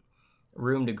definitely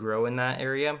room to grow in that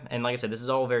area. And like I said, this is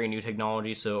all very new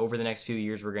technology, so over the next few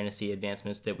years we're going to see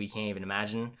advancements that we can't even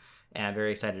imagine, and I'm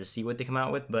very excited to see what they come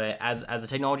out with. But as the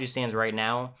technology stands right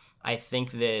now, I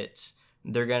think that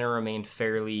they're going to remain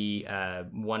fairly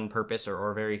one purpose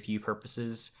or very few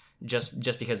purposes,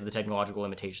 just because of the technological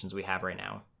limitations we have right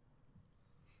now.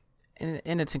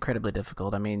 And it's incredibly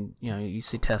difficult. I mean, you know, you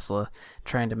see Tesla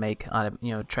trying to make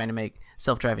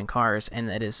self-driving cars,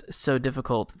 and it is so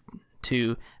difficult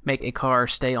to make a car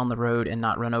stay on the road and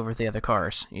not run over the other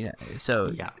cars. You know,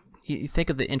 so yeah. You think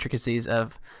of the intricacies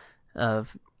of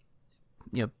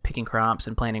you know, picking crops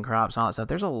and planting crops and all that stuff.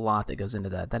 There's a lot that goes into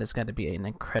that. That has got to be an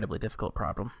incredibly difficult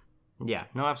problem. Yeah,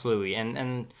 no, absolutely.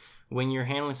 And when you're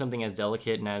handling something as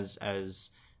delicate and as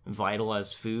vital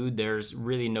as food, there's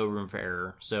really no room for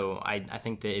error. So I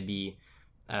think that it'd be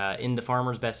in the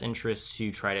farmer's best interest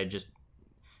to try to just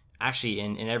actually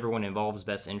in everyone involved's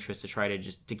best interest to try to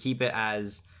just to keep it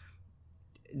as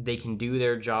they can do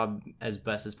their job as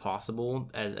best as possible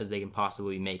as they can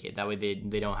possibly make it. That way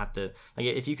they don't have to, like,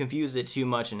 if you confuse it too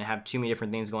much and have too many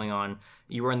different things going on,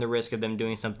 you run the risk of them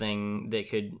doing something that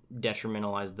could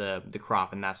detrimentalize the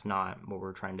crop, and that's not what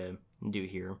we're trying to do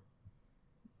here.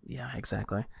 Yeah,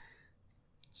 exactly.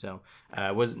 So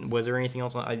was there anything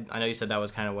else I know you said that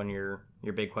was kind of one of your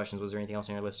big questions. Was there anything else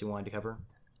on your list you wanted to cover?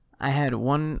 I had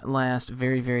one last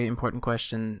very, very important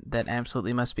question that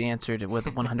absolutely must be answered with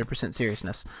 100%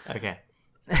 seriousness. Okay.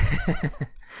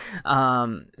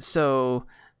 So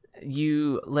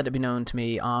you let it be known to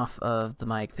me off of the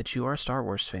mic that you are a Star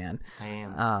Wars fan. I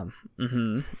am.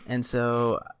 And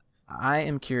so I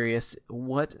am curious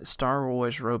what Star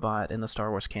Wars robot in the Star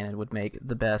Wars canon would make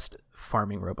the best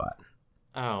farming robot.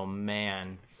 Oh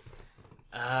man.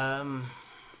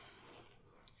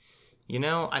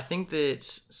 I think that,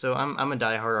 so I'm a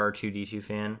diehard R2-D2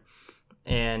 fan,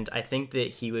 and I think that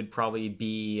he would probably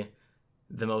be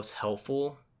the most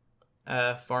helpful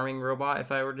farming robot if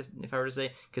I were to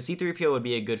say, because C-3PO would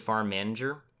be a good farm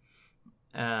manager.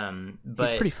 But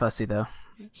he's pretty fussy though.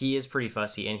 He is pretty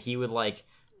fussy, and he would like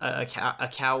a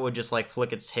cow would just like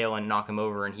flick its tail and knock him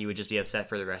over, and he would just be upset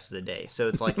for the rest of the day. So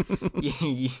it's like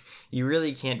you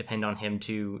really can't depend on him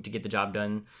to get the job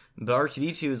done. But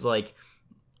R2-D2 is like,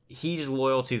 he's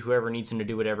loyal to whoever needs him to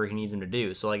do whatever he needs him to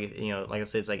do. So like, like I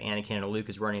said, it's like Anakin and Luke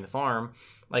is running the farm.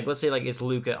 Like, let's say like it's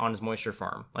Luke on his moisture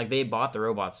farm. Like, they bought the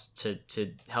robots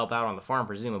to help out on the farm,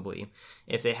 presumably.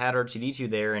 If they had R2-D2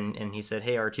 there and he said,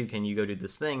 hey, R2, can you go do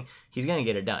this thing? He's going to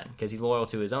get it done because he's loyal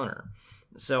to his owner.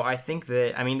 So I think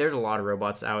that, I mean, there's a lot of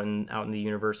robots out in the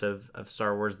universe of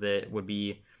Star Wars that would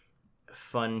be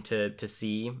fun to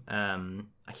see.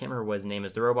 I can't remember what his name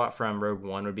is. The robot from Rogue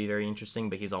One would be very interesting,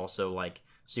 but he's also like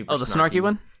super the snarky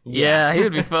one? Yeah, he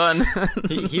would be fun.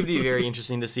 He'd be very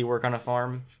interesting to see work on a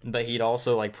farm, but he'd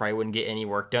also like probably wouldn't get any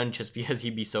work done just because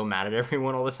he'd be so mad at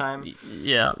everyone all the time.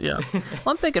 Yeah. Well,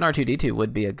 I'm thinking R2-D2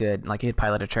 would be a good, like, he'd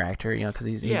pilot a tractor, because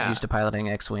he's used to piloting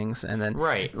X-Wings, and then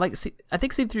right. Like, I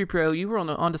think C-3PO, you were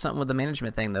onto something with the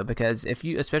management thing though, because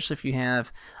especially if you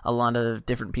have a lot of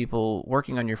different people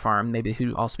working on your farm, maybe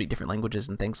who all speak different languages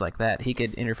and things like that, he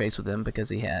could interface with them because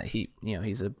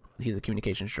he's a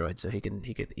communications droid, so he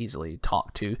could easily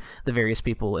talk to the various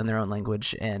people in their own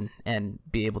language and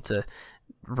be able to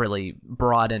really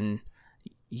broaden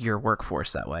your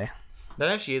workforce that way. That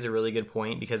actually is a really good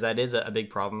point, because that is a big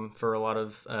problem for a lot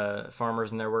of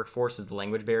farmers in their workforce, is the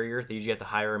language barrier. They usually have to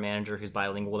hire a manager who's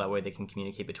bilingual. That way they can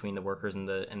communicate between the workers and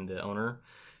the owner.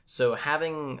 So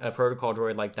having a protocol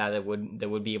droid like that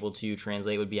would be able to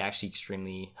translate would be actually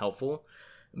extremely helpful.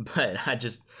 But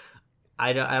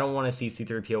I don't want to see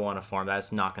C-3PO on a farm.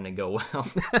 That's not going to go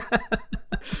well.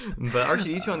 But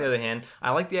R2-D2, on the other hand,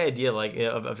 I like the idea like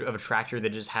of a tractor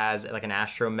that just has like an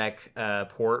astromech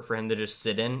port for him to just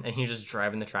sit in, and he's just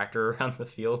driving the tractor around the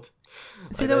field.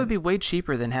 See, that would be way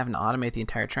cheaper than having to automate the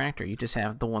entire tractor. You just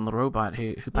have the one little robot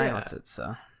who pilots it.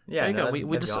 So yeah, there you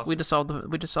go. Awesome. We just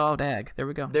solved ag. There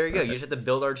we go. There you go. You just have to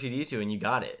build R2-D2 and you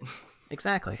got it.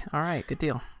 Exactly. All right. Good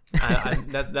deal.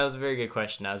 That was a very good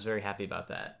question. I was very happy about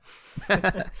that.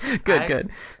 Good.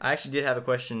 I actually did have a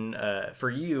question for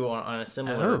you on a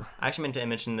similar. Oh. I actually meant to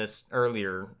mention this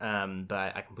earlier,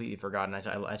 but I completely forgot. And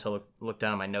I looked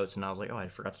down at my notes and I was like, oh, I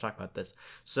forgot to talk about this.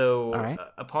 So, right.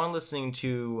 Upon listening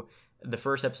to the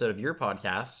first episode of your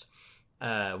podcast,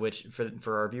 which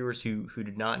for our viewers who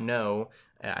did not know,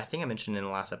 I think I mentioned in the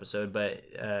last episode, but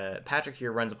Patrick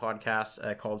here runs a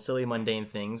podcast called Silly Mundane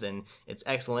Things, and it's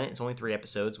excellent. It's only 3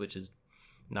 episodes, which is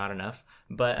not enough,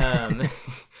 but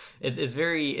it's a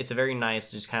very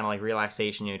nice, just kind of like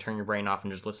relaxation. Turn your brain off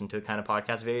and just listen to a kind of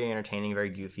podcast. Very entertaining, very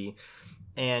goofy.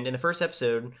 And in the first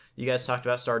episode, you guys talked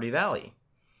about Stardew Valley.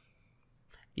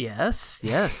 Yes.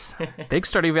 Big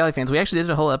Stardew Valley fans. We actually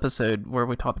did a whole episode where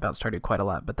we talked about Stardew quite a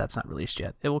lot, but that's not released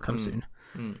yet. It will come soon.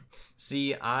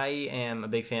 See, I am a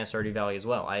big fan of Stardew Valley as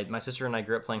well. My sister and I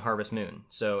grew up playing Harvest Moon.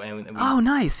 Oh,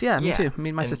 nice. Yeah, me too. Me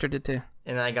and my sister did too.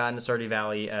 And I got into Stardew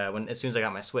Valley as soon as I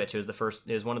got my Switch. It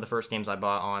was one of the first games I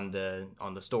bought on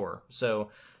the store. So,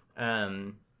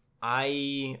 when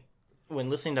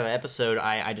listening to that episode,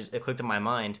 it clicked in my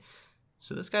mind.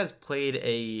 So this guy's played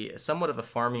a somewhat of a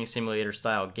farming simulator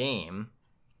style game,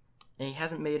 and he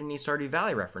hasn't made any Stardew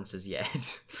Valley references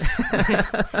yet.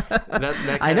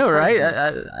 I know, right?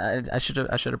 I should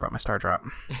have brought my Star Drop.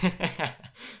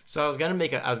 So I was gonna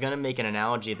make an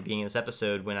analogy at the beginning of this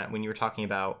episode when you were talking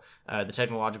about the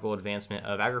technological advancement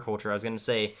of agriculture. I was gonna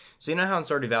say, so you know how in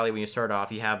Stardew Valley when you start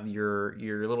off you have your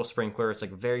little sprinkler. It's like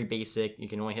very basic. You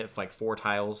can only hit like 4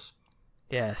 tiles.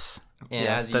 Yes. And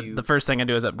yes, the first thing I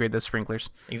do is upgrade those sprinklers.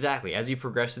 Exactly. As you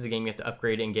progress through the game, you have to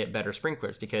upgrade and get better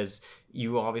sprinklers because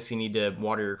you obviously need to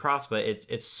water your crops, but it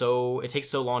takes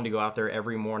so long to go out there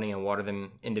every morning and water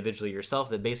them individually yourself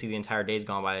that basically the entire day is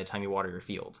gone by the time you water your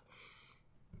field.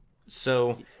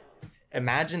 So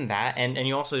imagine that, and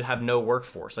you also have no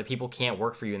workforce. Like, people can't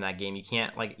work for you in that game. You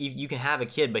can't, like, you can have a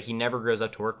kid, but he never grows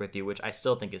up to work with you, which I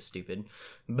still think is stupid.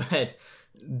 But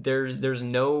there's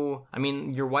no, I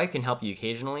mean, your wife can help you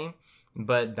occasionally,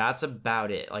 but that's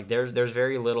about it. Like, there's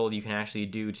very little you can actually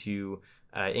do to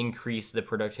increase the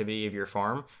productivity of your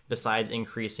farm besides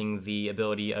increasing the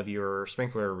ability of your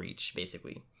sprinkler reach,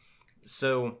 basically.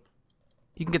 So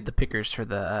you can get the pickers for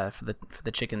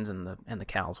the chickens and the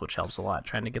cows, which helps a lot.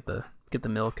 Trying to get the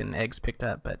milk and eggs picked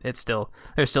up, but there's still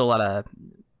a lot of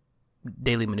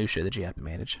daily minutia that you have to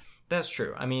manage. That's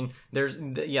true. I mean, there's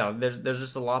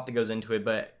just a lot that goes into it,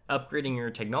 but upgrading your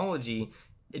technology,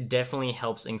 it definitely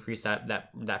helps increase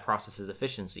that process's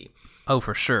efficiency. Oh,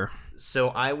 for sure. So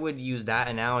I would use that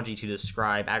analogy to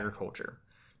describe agriculture.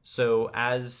 So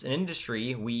as an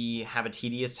industry, we have a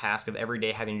tedious task of every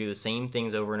day having to do the same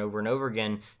things over and over and over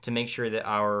again to make sure that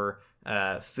our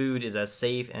food is as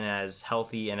safe and as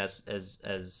healthy and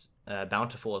as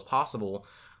bountiful as possible.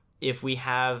 If we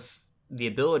have the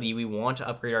ability, we want to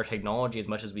upgrade our technology as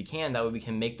much as we can. That way we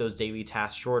can make those daily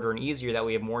tasks shorter and easier. That way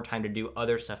we have more time to do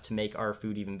other stuff to make our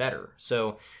food even better.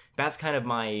 So that's kind of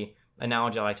my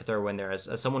analogy I like to throw in there. As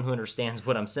someone who understands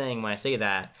what I'm saying when I say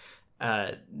that,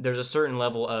 there's a certain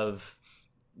level of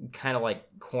kind of like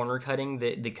corner cutting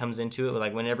that comes into it.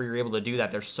 Like, whenever you're able to do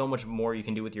that, there's so much more you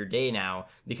can do with your day now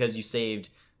because you saved,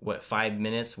 5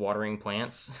 minutes watering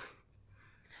plants?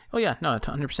 Oh yeah, no,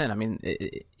 100%. I mean,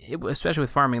 especially with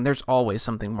farming, there's always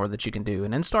something more that you can do.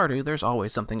 And in Stardew, there's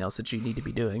always something else that you need to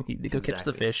be doing. You need to go catch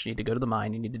the fish, you need to go to the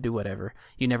mine, you need to do whatever.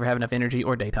 You never have enough energy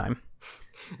or daytime.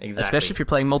 Exactly. Especially if you're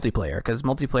playing multiplayer, because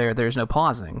multiplayer, there's no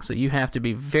pausing. So you have to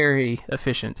be very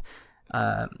efficient.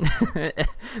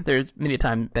 There's many a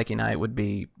time Becky and I would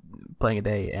be playing a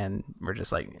day and we're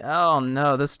just like, oh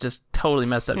no, this just totally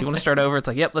messed up. You want to start over? It's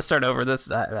like, yep, let's start over.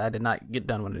 I did not get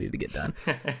done what I needed to get done.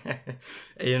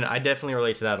 And I definitely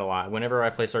relate to that a lot. Whenever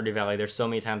I play Stardew Valley, there's so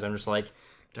many times I'm just like,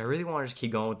 do I really want to just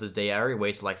keep going with this day? I already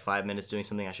wasted like 5 minutes doing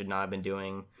something I should not have been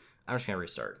doing. I'm just going to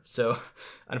restart. So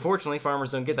unfortunately,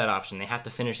 farmers don't get that option. They have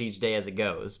to finish each day as it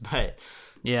goes. But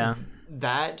yeah,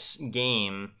 that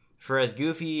game, for as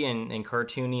goofy and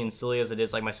cartoony and silly as it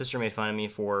is, like, my sister made fun of me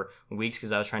for weeks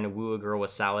because I was trying to woo a girl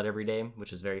with salad every day, which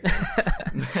was very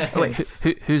fun. Oh, wait,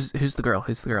 who's the girl?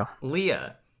 Who's the girl?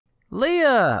 Leah.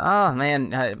 Oh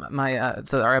man,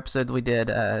 so our episode we did,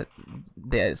 the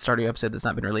Stardew episode that's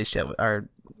not been released yet.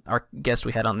 Our guest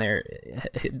we had on there,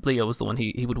 Leah was the one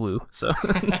he would woo. So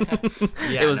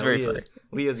yeah, it was very funny.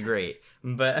 Leah's great,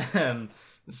 but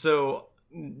so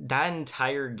that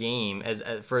entire game, as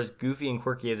for as goofy and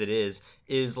quirky as it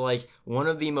is like one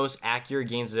of the most accurate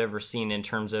games I've ever seen in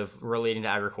terms of relating to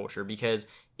agriculture, because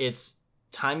it's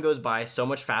time goes by so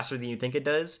much faster than you think it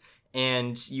does,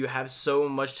 and you have so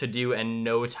much to do and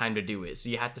no time to do it. So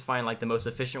you have to find like the most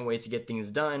efficient ways to get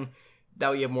things done.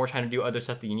 That way you have more time to do other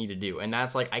stuff that you need to do. And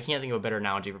that's like, I can't think of a better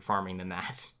analogy for farming than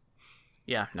that.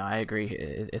 Yeah, no, I agree.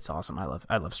 It's awesome. I love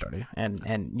Stardew,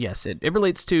 and yes, it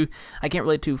relates to. I can't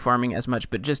relate to farming as much,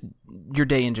 but just your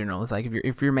day in general. It's like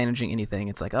if you're managing anything,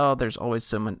 it's like, oh, there's always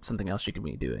something else you could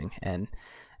be doing, and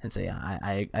so yeah,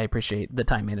 I appreciate the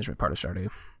time management part of Stardew.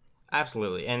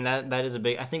 Absolutely, and that is a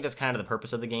big. I think that's kind of the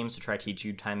purpose of the game, is to try to teach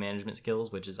you time management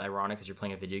skills, which is ironic because you're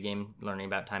playing a video game, learning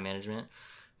about time management.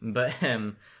 But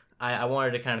I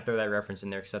wanted to kind of throw that reference in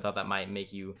there because I thought that might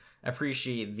make you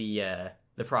appreciate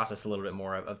the process a little bit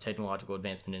more of technological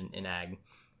advancement in ag.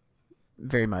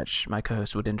 Very much. My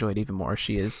co-host would enjoy it even more.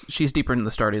 She's deeper in the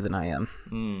Stardew than I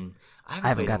am. I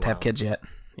haven't got to have kids yet.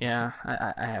 Yeah,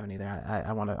 I haven't either.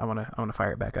 I want to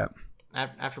fire it back up.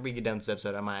 After we get done with this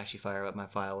episode, I might actually fire up my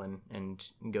file and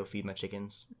go feed my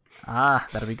chickens.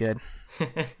 That'll be good.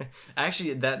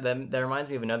 Actually, that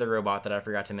reminds me of another robot that I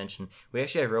forgot to mention. We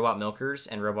actually have robot milkers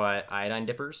and robot iodine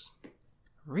dippers.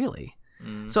 Really?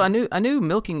 Mm-hmm. So I knew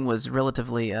milking was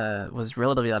relatively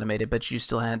automated, but you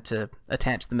still had to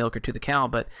attach the milker to the cow.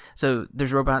 But so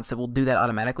there's robots that will do that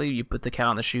automatically. You put the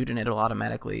cow in the chute and it'll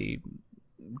automatically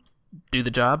do the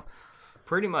job.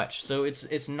 Pretty much. So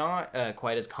it's not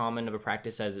quite as common of a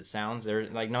practice as it sounds. There's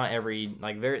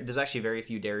there's actually very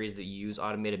few dairies that use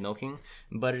automated milking,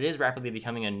 but it is rapidly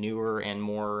becoming a newer and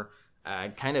more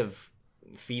kind of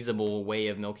feasible way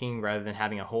of milking, rather than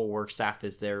having a whole work staff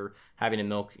that's there having to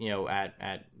milk,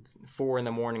 at 4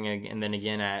 a.m. and then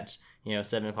again at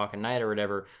 7 o'clock at night or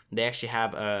whatever. They actually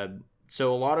have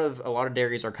so a lot of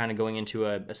dairies are kind of going into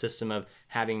a system of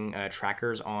having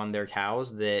trackers on their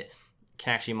cows that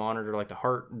can actually monitor like the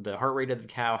heart rate of the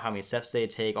cow, how many steps they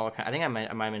take, I think I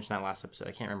might mention that last episode.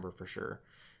 I can't remember for sure.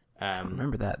 I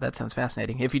remember that. That sounds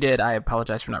fascinating. If you did, I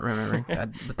apologize for not remembering.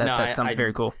 But that sounds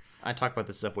very cool. I talk about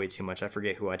this stuff way too much. I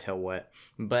forget who I tell what.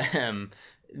 But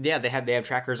yeah, they have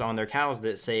trackers on their cows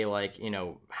that say like,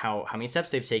 how many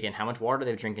steps they've taken, how much water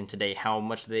they've drinking today, how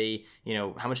much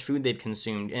how much food they've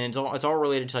consumed, and it's all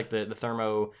related to like the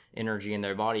thermo energy in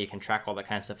their body. You can track all that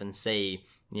kind of stuff and say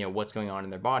what's going on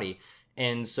in their body.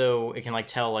 And so it can like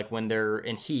tell like when they're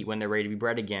in heat, when they're ready to be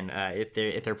bred again, if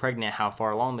they're pregnant, how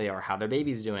far along they are, how their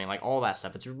baby's doing, like all that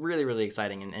stuff. It's really, really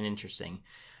exciting and interesting.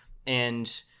 And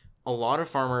a lot of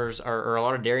farmers or a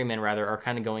lot of dairymen rather are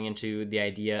kind of going into the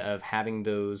idea of having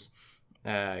those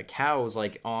cows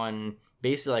like on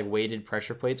basically like weighted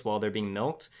pressure plates while they're being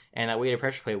milked, and that weighted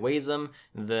pressure plate weighs them.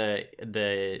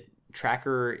 The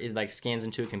tracker, it like scans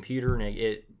into a computer and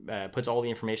it puts all the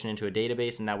information into a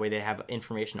database, and that way they have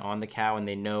information on the cow and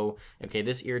they know, okay,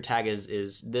 this ear tag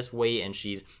is this weight and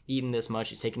she's eaten this much,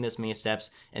 she's taken this many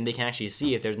steps, and they can actually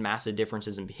see if there's massive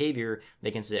differences in behavior.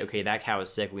 They can say, okay, that cow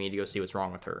is sick, we need to go see what's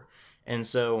wrong with her. And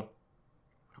so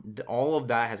all of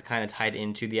that has kind of tied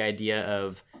into the idea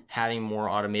of having more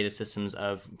automated systems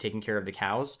of taking care of the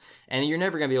cows. And you're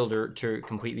never going to be able to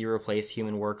completely replace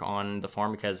human work on the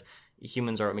farm, because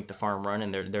humans are what make the farm run,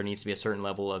 and there needs to be a certain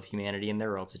level of humanity in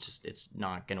there, or else it's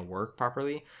not going to work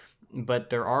properly.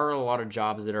 But there are a lot of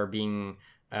jobs that are being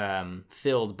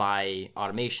filled by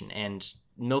automation, and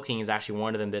milking is actually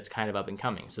one of them that's kind of up and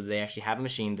coming. So they actually have a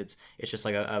machine it's just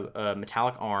like a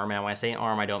metallic arm, and when I say an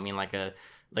arm, I don't mean like a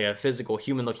physical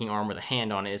human looking arm with a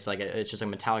hand on it. It's like it's just a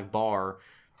metallic bar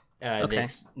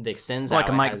that extends like out.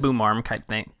 Like a Mike Boom arm type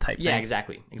thing. Yeah,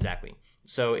 exactly.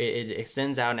 So it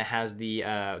extends out, and it has the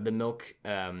milk,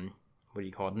 what do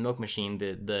you call it? The milk machine,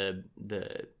 the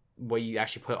what you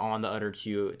actually put on the udder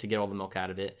to get all the milk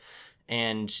out of it.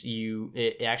 And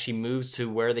it actually moves to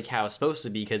where the cow is supposed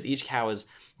to be, because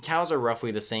cows are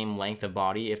roughly the same length of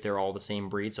body if they're all the same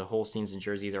breed. So Holsteins and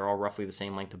Jerseys are all roughly the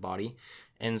same length of body.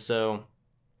 And so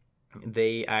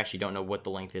I actually don't know what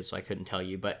the length is, so I couldn't tell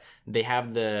you, but they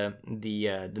have the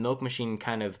milk machine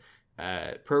kind of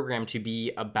programmed to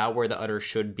be about where the udder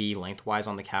should be lengthwise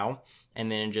on the cow,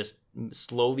 and then it just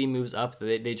slowly moves up.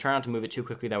 They try not to move it too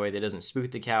quickly, that way it doesn't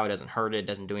spook the cow, it doesn't hurt it, it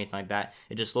doesn't do anything like that.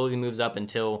 It just slowly moves up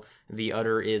until the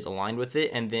udder is aligned with it,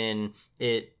 and then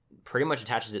it pretty much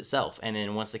attaches itself. And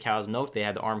then once the cow is milked, they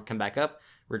have the arm come back up,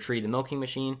 retrieve the milking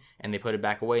machine, and they put it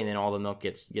back away, and then all the milk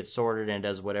gets sorted and it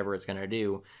does whatever it's going to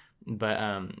do. But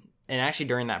and actually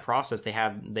during that process, they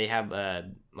have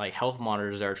like health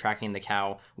monitors that are tracking the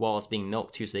cow while it's being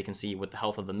milked too, so they can see what the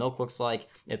health of the milk looks like,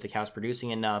 if the cow's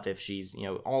producing enough, if she's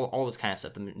all this kind of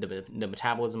stuff, the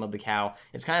metabolism of the cow.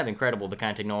 It's kind of incredible the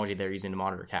kind of technology they're using to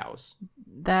monitor cows.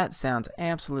 That sounds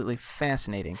absolutely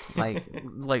fascinating.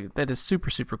 Like that is super,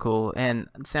 super cool, and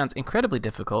it sounds incredibly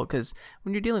difficult, because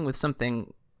when you're dealing with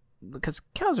something, because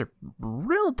cows are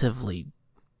relatively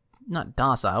not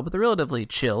docile, but they're relatively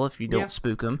chill if you don't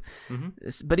spook them.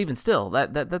 Mm-hmm. But even still,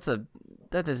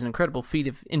 that is an incredible feat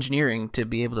of engineering to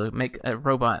be able to make a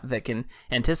robot that can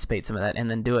anticipate some of that and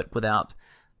then do it without,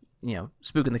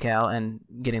 spooking the cow and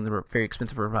getting the very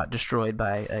expensive robot destroyed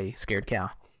by a scared cow.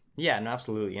 Yeah, no,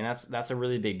 absolutely, and that's a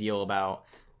really big deal about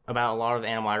a lot of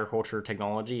animal agriculture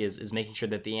technology is making sure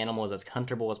that the animal is as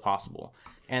comfortable as possible,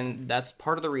 and that's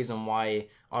part of the reason why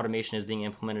automation is being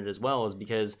implemented as well, is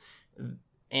because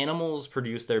animals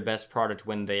produce their best product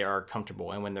when they are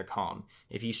comfortable and when they're calm.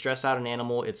 If you stress out an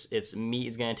animal, its meat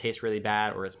is going to taste really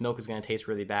bad, or its milk is going to taste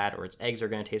really bad, or its eggs are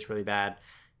going to taste really bad.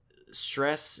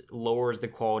 Stress lowers the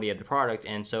quality of the product,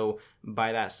 and so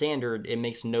by that standard, it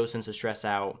makes no sense to stress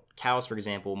out cows, for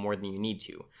example, more than you need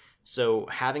to. So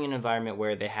having an environment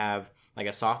where they have like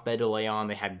a soft bed to lay on,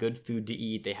 they have good food to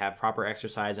eat, they have proper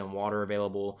exercise and water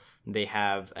available, they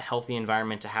have a healthy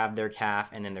environment to have their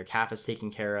calf, and then their calf is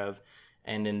taken care of,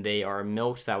 and then they are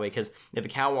milked that way. Because if a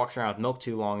cow walks around with milk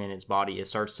too long in its body, it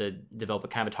starts to develop a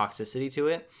kind of a toxicity to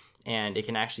it, and it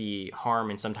can actually harm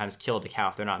and sometimes kill the cow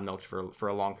if they're not milked for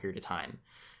a long period of time.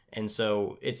 And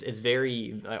so it's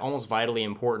very almost vitally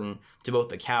important to both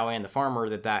the cow and the farmer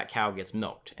that cow gets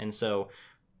milked. And so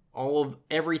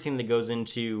everything that goes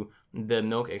into the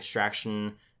milk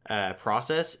extraction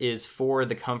process is for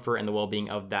the comfort and the well-being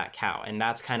of that cow. And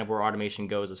that's kind of where automation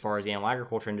goes as far as the animal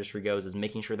agriculture industry goes, is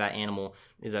making sure that animal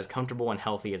is as comfortable and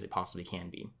healthy as it possibly can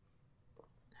be.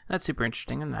 That's super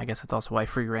interesting, and I guess that's also why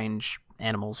free-range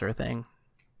animals are a thing.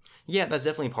 Yeah, that's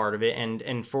definitely part of it.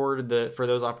 And for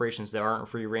those operations that aren't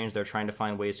free range, they're trying to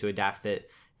find ways to adapt that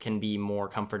can be more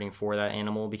comforting for that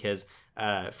animal, because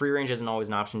free range isn't always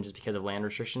an option just because of land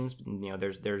restrictions.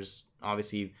 There's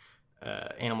obviously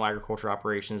animal agriculture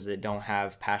operations that don't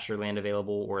have pasture land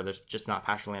available, or there's just not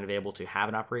pasture land available to have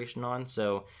an operation on.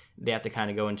 So they have to kind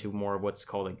of go into more of what's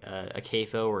called a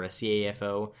CAFO or a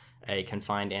CAFO, a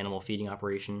confined animal feeding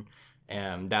operation.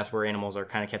 That's where animals are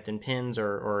kind of kept in pens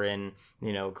or in,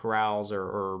 corrals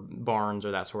or barns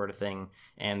or that sort of thing,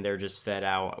 and they're just fed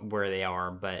out where they are.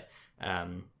 But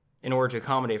in order to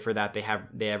accommodate for that, they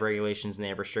have regulations and they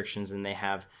have restrictions, and they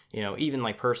have, even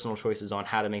like personal choices on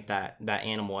how to make that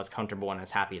animal as comfortable and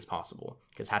as happy as possible,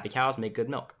 because happy cows make good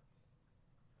milk.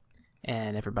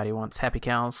 And everybody wants happy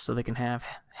cows so they can have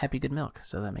happy, good milk.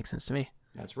 So that makes sense to me.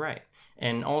 That's right.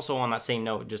 And also on that same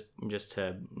note, just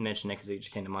to mention it because it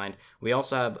just came to mind, we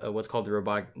also have what's called the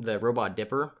robot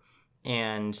dipper,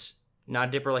 and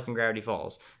not dipper like in Gravity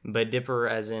Falls, but dipper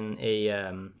as in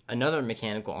another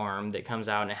mechanical arm that comes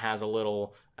out and it has a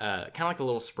little kind of like a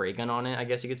little spray gun on it, I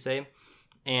guess you could say.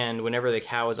 And whenever the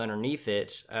cow is underneath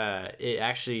it, it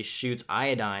actually shoots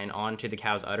iodine onto the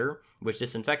cow's udder, which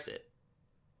disinfects it.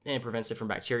 And it prevents it from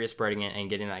bacteria spreading it and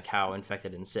getting that cow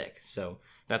infected and sick. So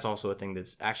that's also a thing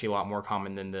that's actually a lot more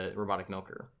common than the robotic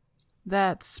milker.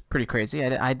 That's pretty crazy.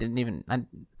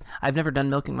 I've never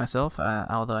done milking myself,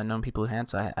 although I've known people who had,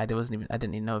 so I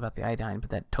didn't even know about the iodine,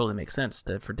 but that totally makes sense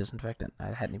for disinfectant.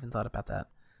 I hadn't even thought about that.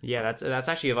 Yeah, that's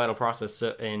actually a vital process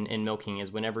in milking,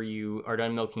 is whenever you are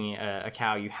done milking a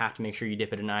cow, you have to make sure you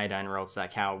dip it in iodine, or else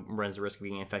that cow runs the risk of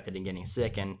being infected and getting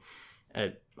sick. And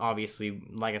obviously,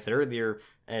 like I said earlier,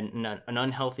 an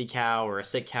unhealthy cow or a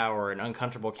sick cow or an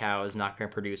uncomfortable cow is not going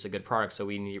to produce a good product. So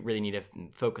we really need to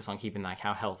focus on keeping that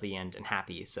cow healthy and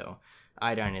happy. So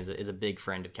iodine is a big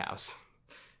friend of cows.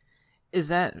 Is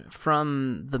that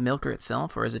from the milker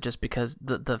itself, or is it just because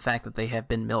the fact that they have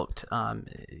been milked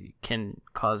can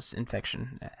cause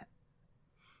infection?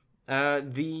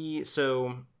 In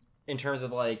terms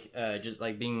of just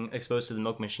like being exposed to the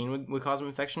milk machine would cause an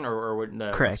infection, or would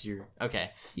the correct?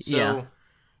 Okay, so yeah.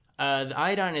 The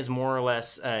iodine is more or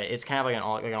less it's kind of like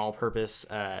an all-purpose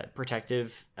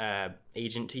protective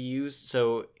agent to use.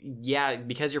 So yeah,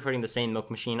 because you're putting the same milk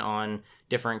machine on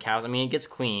different cows, I mean, it gets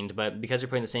cleaned, but because you're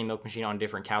putting the same milk machine on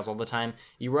different cows all the time,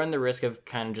 you run the risk of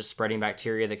kind of just spreading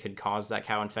bacteria that could cause that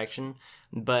cow infection.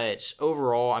 But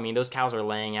overall, I mean, those cows are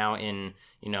laying out in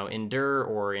dirt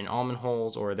or in almond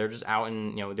holes, or they're just out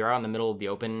they're out in the middle of the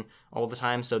open all the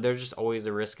time. So there's just always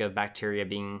a risk of bacteria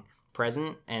being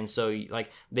present, and so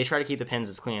they try to keep the pens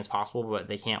as clean as possible, but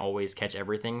they can't always catch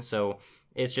everything. So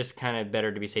it's just kind of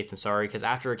better to be safe than sorry, because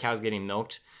after a cow's getting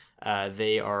milked,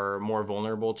 they are more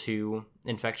vulnerable to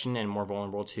infection and more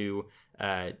vulnerable to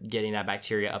getting that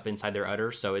bacteria up inside their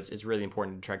udder. So it's really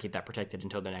important to try to keep that protected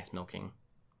until the next milking.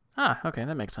 Okay,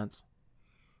 that makes sense.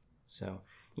 So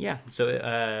yeah,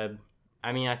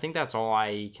 I mean, I think that's all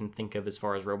I can think of as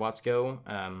far as robots go.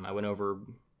 I went over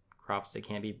crops that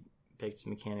can't be picked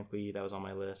mechanically. That was on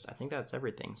my list. I think that's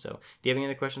everything. So do you have any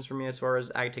other questions for me as far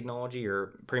as ag technology,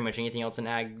 or pretty much anything else in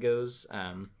ag goes?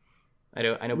 I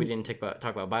know we didn't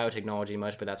talk about biotechnology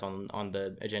much, but that's on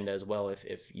the agenda as well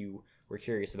if you were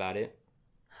curious about it.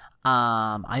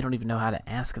 I don't even know how to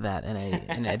ask that in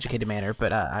an educated manner,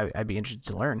 but I'd be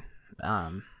interested to learn.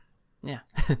 Yeah.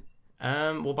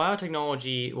 Well,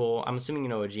 biotechnology, I'm assuming you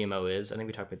know what GMO is. I think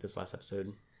we talked about this last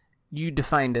episode. You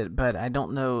defined it, but I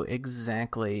don't know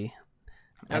exactly.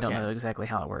 I don't know exactly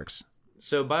how it works.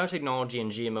 So biotechnology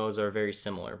and GMOs are very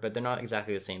similar, but they're not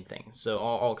exactly the same thing. So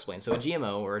I'll explain. So a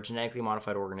GMO, or a genetically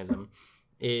modified organism,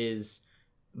 is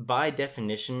by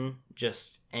definition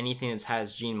just anything that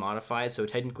has gene modified. So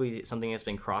technically something that's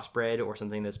been crossbred or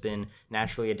something that's been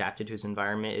naturally adapted to its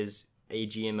environment is a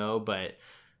GMO, but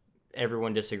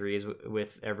everyone disagrees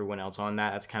with everyone else on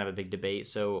that. That's kind of a big debate.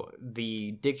 So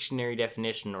the dictionary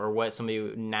definition, or what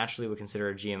somebody naturally would consider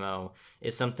a GMO,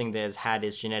 is something that has had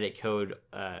its genetic code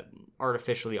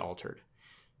artificially altered.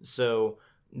 So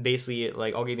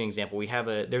basically, I'll give you an example.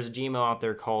 There's a GMO out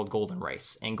there called golden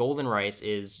rice, and golden rice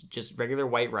is just regular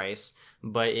white rice,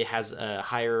 but it has a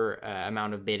higher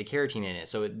amount of beta carotene in it.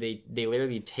 So they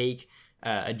literally take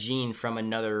a gene from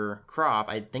another crop,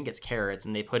 I think it's carrots,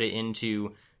 and they put it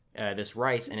into this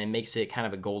rice, and it makes it kind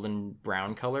of a golden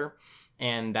brown color,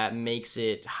 and that makes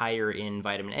it higher in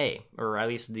vitamin A, or at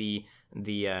least the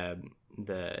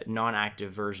the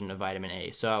non-active version of vitamin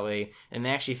A. So that way, and they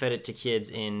actually fed it to kids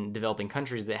in developing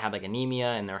countries that had like anemia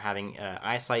and they're having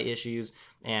eyesight issues,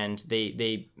 and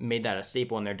they made that a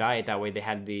staple in their diet. That way, they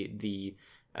had the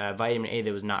vitamin A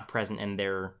that was not present in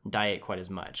their diet quite as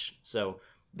much. So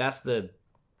that's the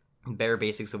bare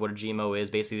basics of what a GMO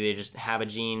is. Basically, they just have a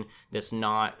gene that's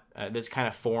not that's kind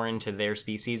of foreign to their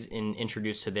species and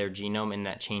introduced to their genome, and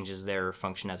that changes their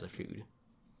function as a food.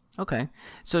 Okay,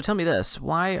 so tell me this: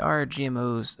 why are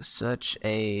GMOs such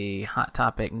a hot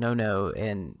topic, no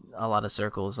in a lot of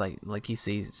circles? Like you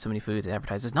see so many foods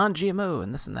advertised as non-GMO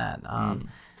and this and that.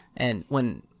 And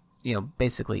when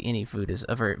basically any food is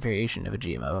a variation of a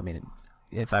GMO. I mean,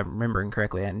 if I'm remembering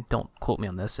correctly, and don't quote me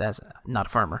on this as not a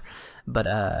farmer, but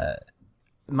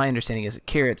my understanding is that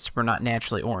carrots were not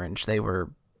naturally orange; they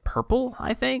were purple,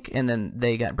 I think, and then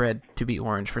they got bred to be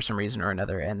orange for some reason or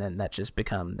another, and then that's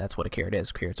what a carrot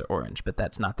is. Carrots are orange, but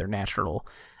that's not their natural,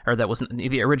 or that wasn't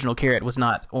the original carrot was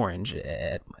not orange.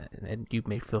 And you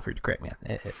may feel free to correct me,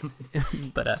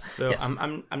 but so yes.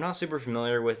 I'm not super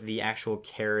familiar with the actual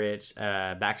carrot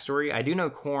backstory. I do know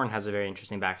corn has a very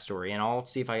interesting backstory, and I'll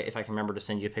see if I can remember to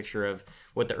send you a picture of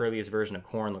what the earliest version of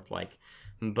corn looked like.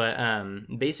 But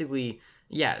basically,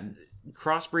 yeah.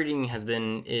 Crossbreeding has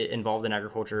been involved in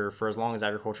agriculture for as long as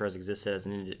agriculture has existed as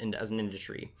an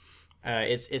industry.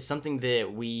 It's something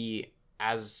that we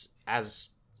as a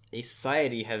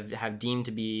society have deemed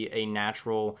to be a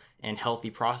natural and healthy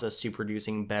process to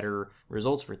producing better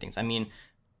results for things. I mean,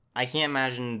 I can't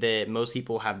imagine that most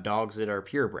people have dogs that are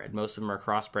purebred. Most of them are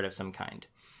crossbred of some kind.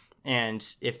 And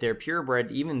if they're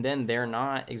purebred, even then they're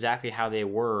not exactly how they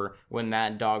were when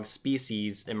that dog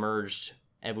species emerged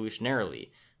evolutionarily.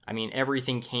 I mean,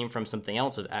 everything came from something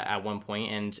else at one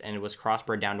point, and it was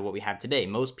crossbred down to what we have today.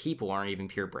 Most people aren't even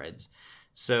purebreds.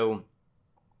 So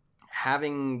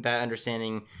having that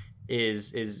understanding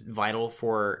is vital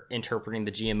for interpreting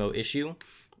the GMO issue.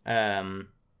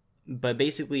 But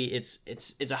basically,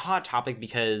 it's a hot topic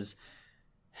because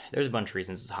there's a bunch of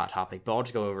reasons it's a hot topic, but I'll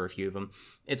just go over a few of them.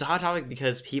 It's a hot topic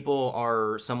because people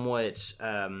are somewhat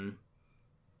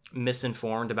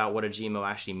misinformed about what a GMO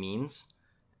actually means.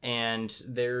 And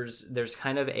there's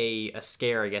kind of a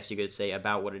scare, I guess you could say,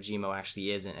 about what a GMO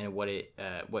actually is and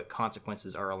what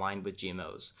consequences are aligned with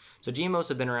GMOs. So GMOs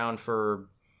have been around for,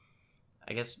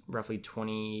 I guess, roughly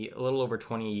a little over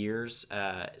 20 years.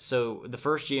 So the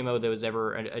first GMO that was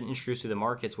ever introduced to the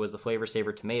markets was the Flavor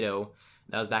Saver tomato.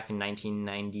 That was back in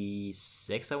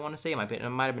 1996, I want to say. It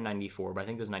might have been 94, but I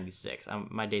think it was 96.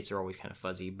 My dates are always kind of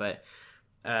fuzzy, but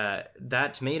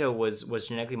that tomato was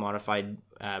genetically modified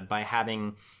by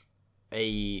having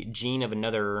a gene of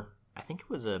another, I think it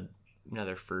was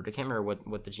another fruit. I can't remember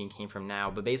what the gene came from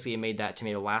now, but basically it made that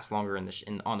tomato last longer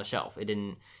on the shelf.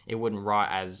 It wouldn't rot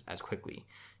as quickly.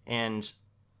 And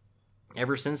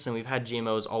ever since then, we've had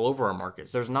GMOs all over our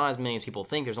markets. There's not as many as people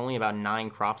think. There's only about 9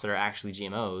 crops that are actually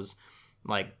GMOs.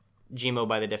 Like GMO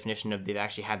by the definition of they've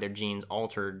actually had their genes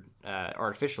altered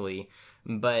artificially,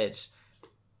 but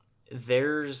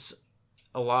there's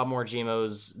a lot more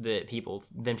GMOs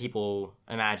than people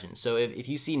imagine. So if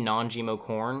you see non-GMO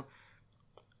corn,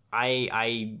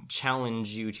 I challenge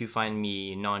you to find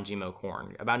me non-GMO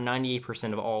corn. About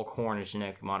 98% of all corn is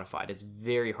genetically modified. It's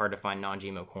very hard to find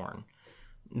non-GMO corn.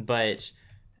 But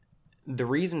the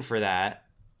reason for that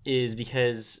is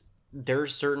because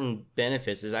there's certain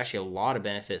benefits. There's actually a lot of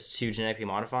benefits to genetically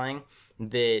modifying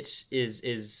that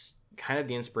is kind of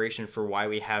the inspiration for why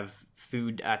we have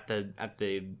food at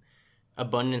the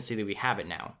abundancy that we have it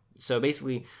now. So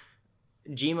basically,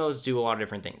 GMOs do a lot of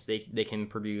different things. They can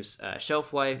produce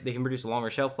shelf life. They can produce a longer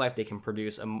shelf life. They can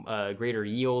produce a greater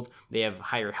yield. They have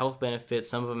higher health benefits.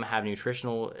 Some of them have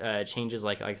nutritional changes,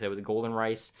 like I said with the golden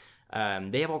rice.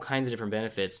 They have all kinds of different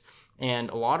benefits, and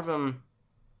a lot of them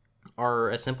are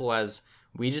as simple as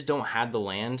we just don't have the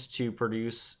land to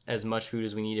produce as much food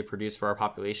as we need to produce for our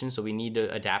population, so we need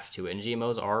to adapt to it. And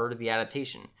GMOs are the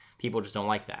adaptation. People just don't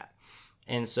like that.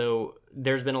 And so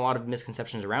there's been a lot of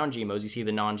misconceptions around GMOs. You see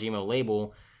the non-GMO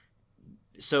label.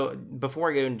 So before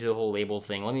I get into the whole label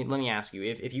thing, let me ask you,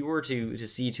 if you were to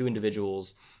see 2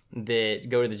 individuals that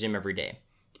go to the gym every day,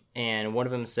 and one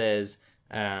of them says,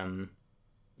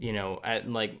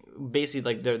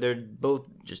 basically they're both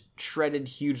just shredded,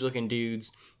 huge looking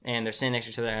dudes, and they're standing next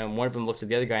to each other, and one of them looks at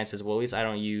the other guy and says, well, at least I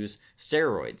don't use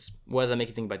steroids. What does that make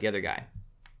you think about the other guy?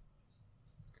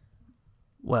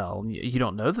 Well, you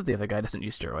don't know that the other guy doesn't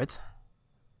use steroids.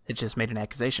 It just made an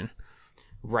accusation.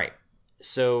 Right.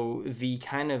 So the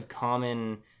kind of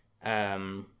common,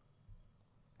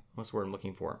 what's the word I'm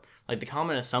looking for? Like the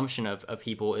common assumption of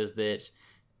people is that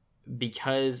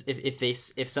because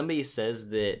if somebody says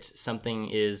that something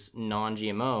is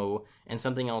non-GMO and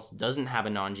something else doesn't have a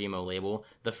non-GMO label,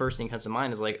 the first thing that comes to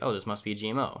mind is like, oh, this must be a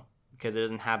GMO because it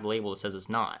doesn't have the label that says it's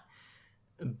not.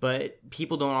 But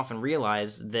people don't often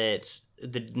realize that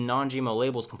the non-GMO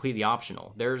label is completely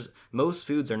optional. Most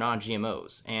foods are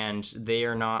non-GMOs, and they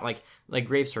are not like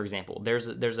grapes, for example. There's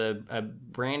a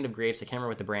brand of grapes, I can't remember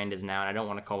what the brand is now, and I don't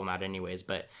want to call them out anyways,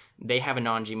 but they have a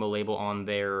non-GMO label on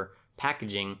their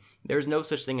packaging. There's no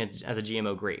such thing as a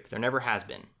GMO grape. There never has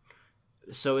been.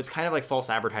 So it's kind of like false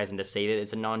advertising to say that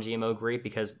it's a non-GMO grape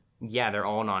because yeah, they're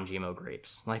all non-GMO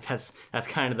grapes. Like that's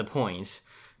kind of the point.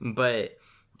 But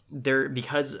there,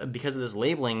 because of this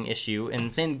labeling issue,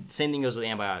 and same thing goes with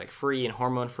antibiotic free and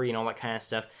hormone free and all that kind of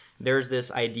stuff. There's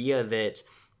this idea that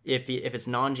if it's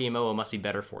non-GMO, it must be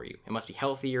better for you. It must be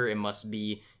healthier. It must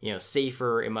be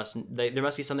safer. There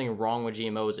must be something wrong with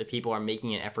GMOs if people are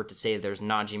making an effort to say that there's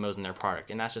non-GMOs in their product,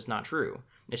 and that's just not true.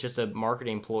 It's just a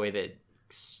marketing ploy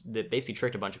that basically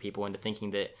tricked a bunch of people into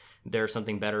thinking that there's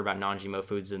something better about non-GMO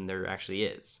foods than there actually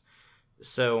is.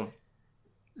 So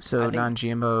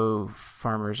non-GMO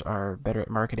farmers are better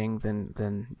at marketing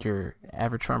than your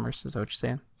average farmers. Is that what you're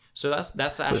saying? So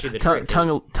that's actually the trick.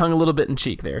 Tongue a little bit in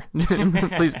cheek there.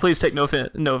 please take no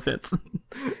offense.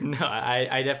 No,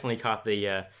 I definitely caught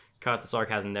the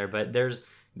sarcasm there. But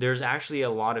there's actually a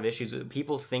lot of issues.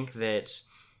 People think that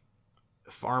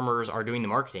farmers are doing the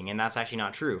marketing, and that's actually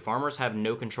not true. Farmers have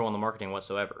no control in the marketing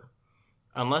whatsoever.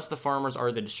 Unless the farmers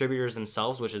are the distributors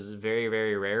themselves, which is very,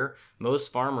 very rare,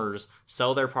 most farmers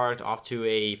sell their product off to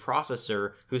a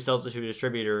processor who sells it to a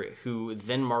distributor who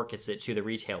then markets it to the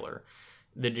retailer.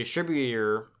 The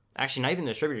distributor, actually not even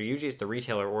the distributor, usually it's the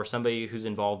retailer or somebody who's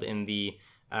involved in the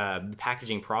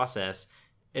packaging process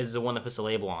is the one that puts the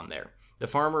label on there. The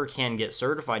farmer can get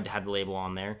certified to have the label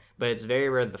on there, but it's very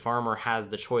rare that the farmer has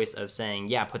the choice of saying,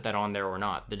 yeah, put that on there or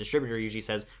not. The distributor usually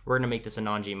says, we're going to make this a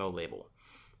non-GMO label.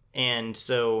 And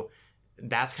so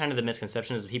that's kind of the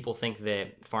misconception is people think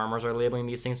that farmers are labeling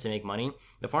these things to make money.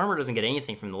 The farmer doesn't get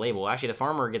anything from the label. Actually, the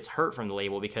farmer gets hurt from the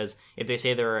label because if they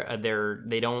say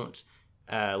they don't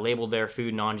label their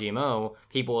food non-GMO,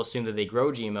 people assume that they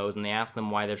grow GMOs and they ask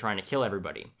them why they're trying to kill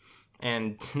everybody.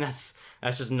 And that's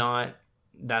just not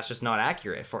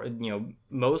accurate. For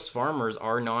most farmers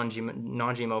are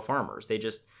non-GMO farmers. They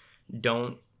just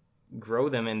don't grow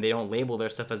them and they don't label their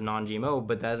stuff as non-GMO,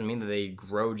 but that doesn't mean that they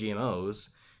grow GMOs.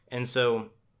 And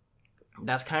so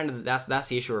that's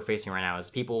the issue we're facing right now is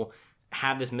people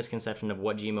have this misconception of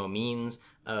what GMO means,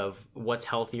 of what's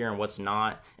healthier and what's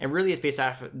not. And really it's based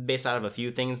out of a few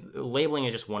things. Labeling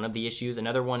is just one of the issues.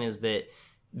 Another one is that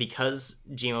because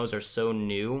GMOs are so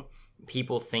new,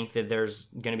 people think that there's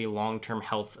going to be long-term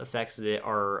health effects that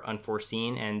are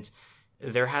unforeseen, and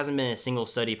there hasn't been a single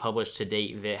study published to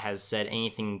date that has said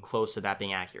anything close to that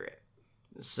being accurate.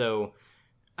 So,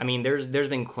 I mean, there's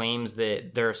been claims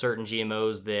that there are certain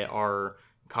GMOs that are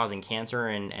causing cancer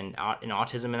and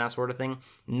autism and that sort of thing.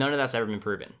 None of that's ever been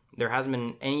proven. There hasn't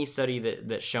been any study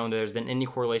that's shown that there's been any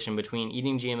correlation between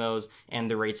eating GMOs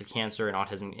and the rates of cancer and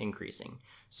autism increasing.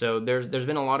 So there's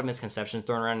been a lot of misconceptions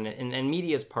thrown around, and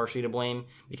media is partially to blame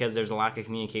because there's a lack of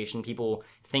communication. People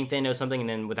think they know something, and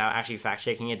then without actually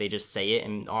fact-checking it, they just say it,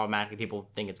 and automatically people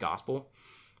think it's gospel.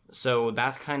 So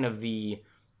that's kind of the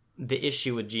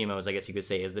issue with GMOs, I guess you could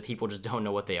say, is that people just don't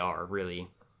know what they are, really.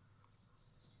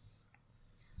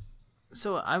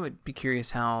 So I would be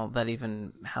curious how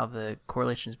the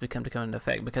correlations come into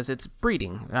effect, because it's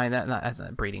breeding. I mean, that's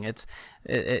not breeding. It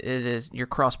is you're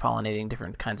cross pollinating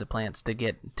different kinds of plants to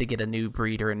get a new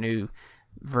breed or a new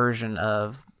version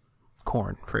of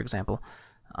corn, for example.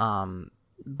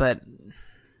 But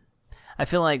I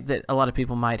feel like that a lot of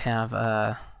people might have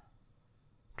my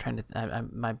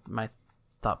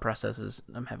thought processes,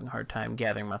 I'm having a hard time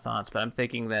gathering my thoughts, but I'm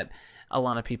thinking that a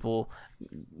lot of people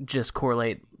just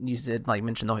correlate, you said, like,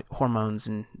 mention the hormones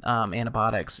and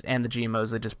antibiotics and the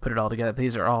GMOs, they just put it all together.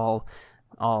 These are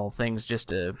all things just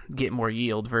to get more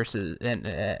yield versus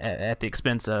at the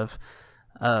expense of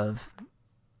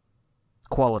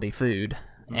quality food.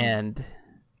 Mm-hmm. And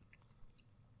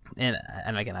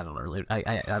again, I don't know.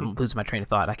 I'm losing my train of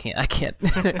thought. I can't.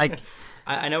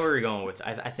 I know where you're going with it.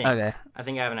 I think. Okay. I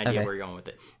think I have an idea where you're going with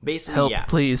it. Basically, help, yeah.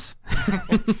 Please.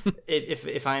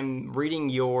 if I'm reading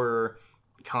your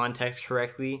context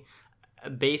correctly,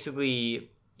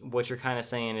 basically what you're kind of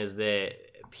saying is that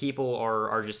people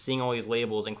are just seeing all these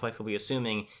labels and collectively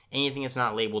assuming anything that's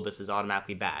not labeled, this is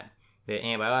automatically bad. The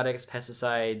antibiotics,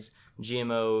 pesticides,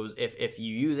 GMOs. If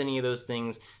you use any of those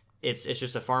things, it's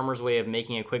just a farmer's way of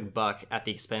making a quick buck at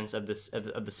the expense of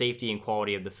the safety and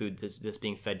quality of the food that's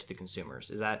being fed to the consumers.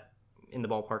 Is that in the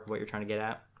ballpark of what you're trying to get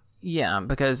at? Yeah,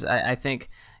 because I think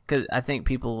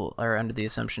people are under the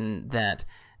assumption that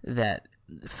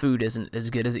food isn't as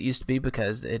good as it used to be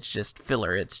because it's just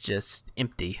filler, it's just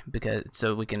empty, because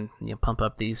so we can pump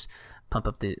up this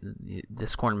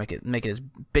corn, make it as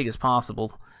big as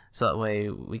possible, so that way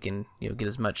we can get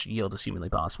as much yield as humanly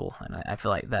possible. And I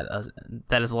feel like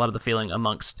that is a lot of the feeling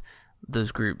amongst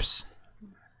those groups.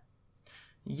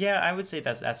 Yeah, I would say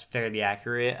that's fairly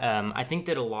accurate. I think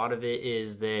that a lot of it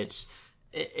is that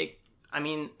I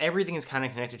mean, everything is kind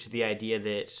of connected to the idea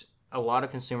that a lot of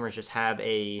consumers just have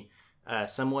a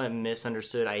somewhat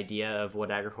misunderstood idea of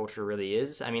what agriculture really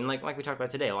is. I mean, like we talked about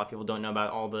today, a lot of people don't know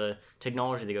about all the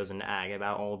technology that goes into ag,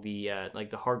 about all the like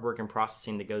the hard work and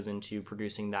processing that goes into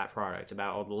producing that product,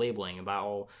 about all the labeling, about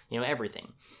all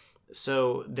everything.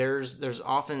 So there's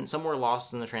often somewhere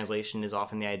lost in the translation is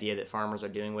often the idea that farmers are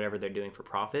doing whatever they're doing for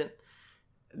profit.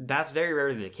 That's very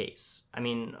rarely the case. I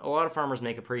mean, a lot of farmers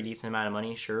make a pretty decent amount of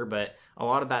money, sure, but a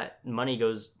lot of that money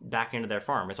goes back into their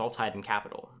farm. It's all tied in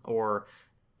capital. Or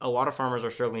a lot of farmers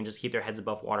are struggling just to keep their heads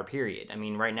above water, period. I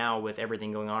mean, right now with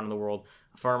everything going on in the world,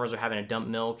 farmers are having to dump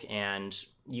milk and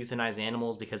euthanize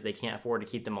animals because they can't afford to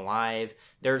keep them alive.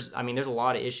 There's a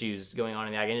lot of issues going on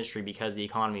in the ag industry because the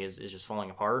economy is just falling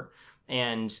apart.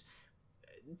 And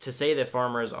to say that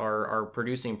farmers are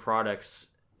producing products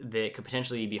that could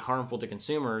potentially be harmful to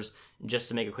consumers just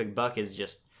to make a quick buck is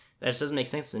just, that just doesn't make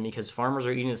sense to me, because farmers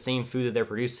are eating the same food that they're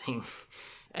producing.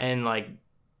 And like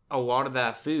a lot of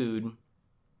that food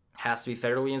has to be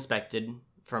federally inspected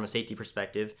from a safety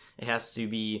perspective. It has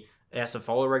to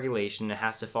follow regulation. It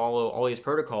has to follow all these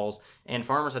protocols, and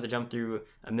farmers have to jump through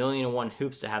 1,000,001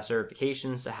 hoops to have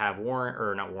certifications, to have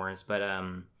not warrants, but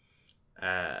I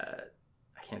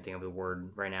can't think of the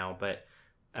word right now, but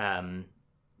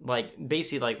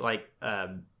basically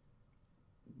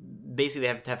they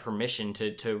have to have permission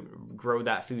to grow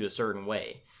that food a certain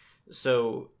way.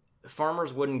 So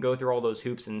farmers wouldn't go through all those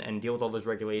hoops and deal with all those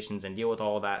regulations and deal with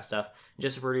all of that stuff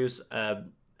just to produce a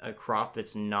crop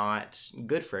that's not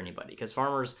good for anybody. Because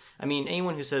farmers, I mean,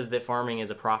 anyone who says that farming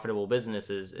is a profitable business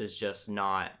is just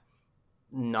not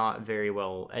very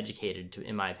well educated,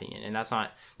 in my opinion. And that's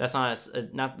not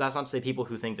to say people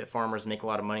who think that farmers make a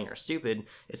lot of money are stupid.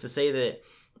 It's to say that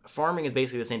farming is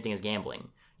basically the same thing as gambling.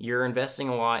 You're investing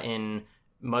a lot in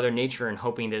Mother Nature and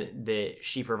hoping that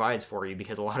she provides for you,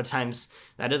 because a lot of times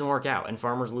that doesn't work out, and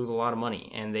farmers lose a lot of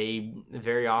money, and they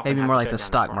very often maybe have more to like shut the down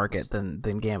stock their market farms.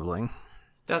 than gambling.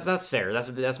 That's fair.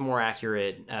 That's more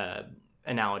accurate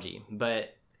analogy.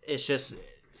 But it's just,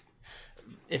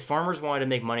 if farmers wanted to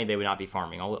make money, they would not be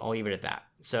farming. I'll leave it at that.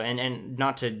 So and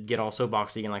not to get all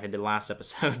soapboxy again like I did last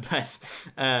episode, but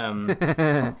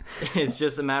it's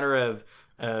just a matter of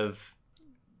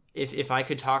if I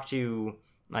could talk to,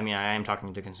 I mean, I am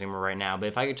talking to a consumer right now, but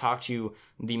if I could talk to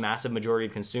the massive majority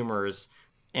of consumers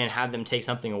and have them take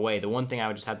something away, the one thing I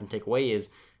would just have them take away is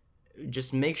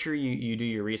just make sure you do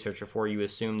your research before you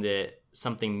assume that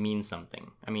something means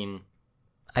something. I mean,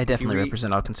 I definitely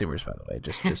represent all consumers, by the way,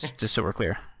 just so we're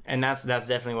clear. And that's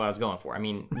definitely what I was going for. I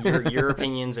mean, your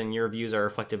opinions and your views are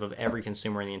reflective of every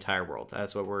consumer in the entire world.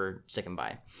 That's what we're sticking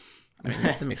by. I mean,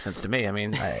 that makes sense to me. I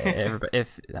mean,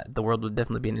 if the world would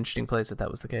definitely be an interesting place if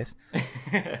that was the case.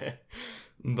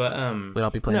 But we'd all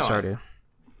be playing Stardew.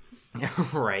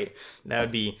 Right.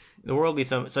 The world would be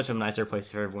such a nicer place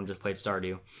if everyone just played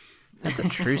Stardew. That's a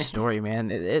true story, man.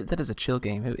 That is a chill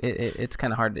game. It's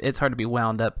kind of hard. It's hard to be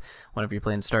wound up whenever you're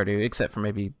playing Stardew, except for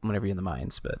maybe whenever you're in the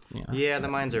mines. But yeah, the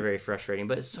mines are very frustrating,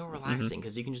 but it's so relaxing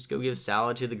because you can just go give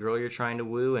salad to the girl you're trying to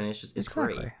woo, and it's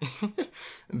exactly. Great.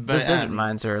 But those desert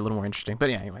mines are a little more interesting.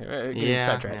 But yeah, anyway,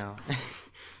 sidetracked. No.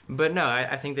 But no,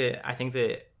 I think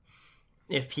that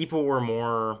if people were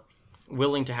more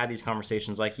willing to have these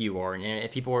conversations like you are, and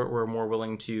if people were more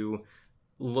willing to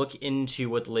look into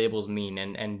what the labels mean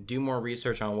and do more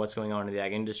research on what's going on in the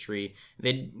ag industry,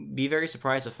 they'd be very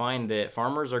surprised to find that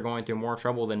farmers are going through more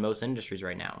trouble than most industries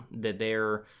right now, that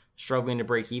they're struggling to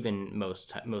break even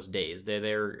most days.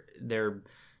 They're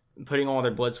putting all their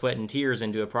blood, sweat, and tears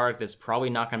into a product that's probably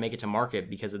not going to make it to market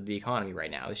because of the economy right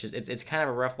now. It's kind of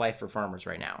a rough life for farmers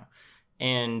right now.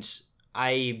 And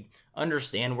I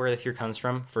understand where the fear comes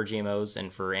from for GMOs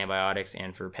and for antibiotics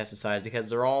and for pesticides, because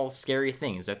they're all scary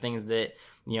things. They're things that,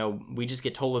 we just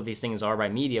get told what these things are by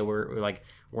media.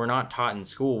 We're not taught in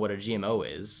school what a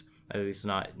GMO is, at least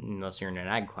not unless you're in an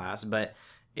ag class. But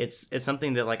it's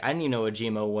something that, like, I didn't even know what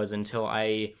GMO was until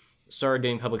I started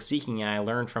doing public speaking, and I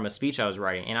learned from a speech I was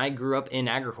writing. And I grew up in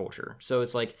agriculture, so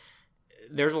it's like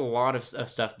there's a lot of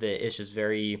stuff that is just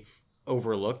very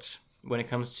overlooked when it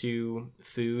comes to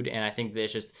food, and I think that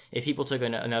it's just if people took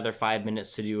another 5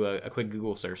 minutes to do a quick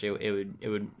Google search, it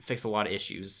would fix a lot of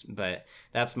issues. But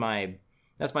that's my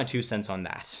 2 cents on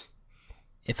that.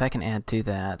 If I can add to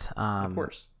that, Of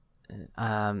course.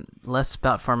 Less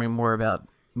about farming, more about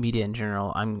media in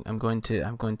general. I'm going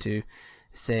to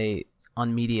say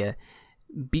on media,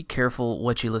 be careful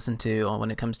what you listen to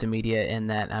when it comes to media. In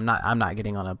that, I'm not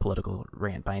getting on a political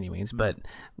rant by any means, but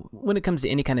when it comes to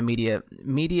any kind of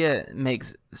media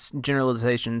makes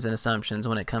generalizations and assumptions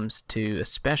when it comes to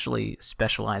especially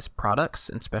specialized products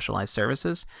and specialized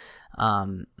services.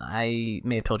 I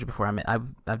may have told you before.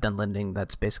 I've done lending.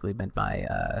 That's basically been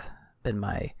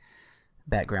my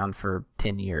background for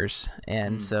 10 years,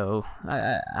 and so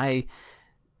I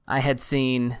had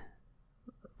seen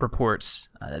reports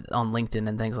on LinkedIn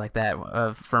and things like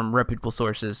that from reputable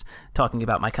sources talking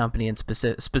about my company, and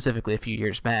specifically a few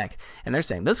years back, and they're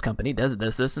saying this company does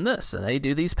this and this, and they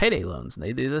do these payday loans and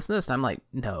they do this and this, and I'm like,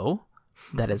 no,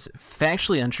 that is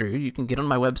factually untrue. You can get on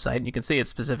my website and you can see it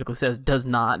specifically says does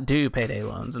not do payday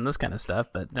loans and this kind of stuff,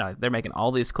 but they're making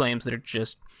all these claims that are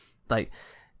just like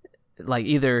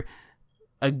either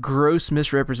a gross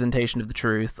misrepresentation of the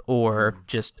truth or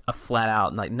just a flat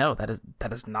out like, no, that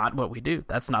is not what we do.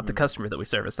 That's not the customer that we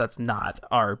service. That's not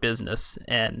our business.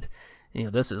 And,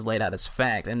 this is laid out as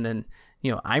fact. And then,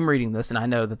 I'm reading this and I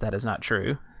know that is not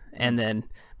true. And then,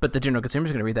 but the general consumer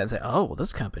is going to read that and say, oh, well,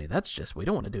 this company, that's just, we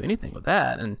don't want to do anything with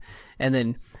that. And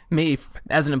then me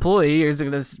as an employee is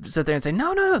going to sit there and say,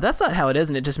 no, that's not how it is.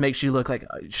 And it just makes you look like,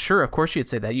 sure, of course you'd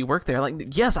say that. You work there.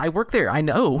 Like, yes, I work there. I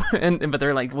know. But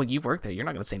they're like, well, you work there. You're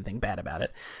not going to say anything bad about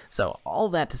it. So all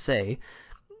that to say,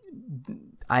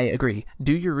 I agree.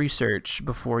 Do your research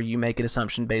before you make an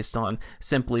assumption based on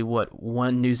simply what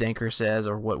one news anchor says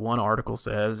or what one article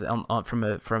says from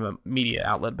a media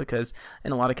outlet, because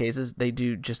in a lot of cases they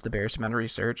do just the barest amount of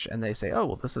research and they say, oh,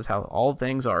 well, this is how all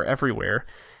things are everywhere,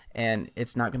 and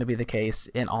it's not going to be the case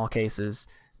in all cases.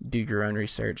 Do your own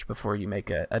research before you make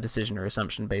a decision or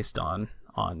assumption based on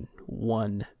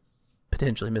one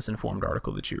potentially misinformed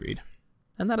article that you read.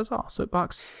 And that is all.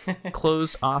 Soapbox,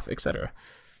 close off, etc.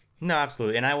 No,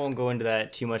 absolutely. And I won't go into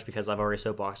that too much because I've already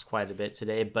soapboxed quite a bit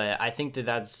today, but I think that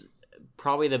that's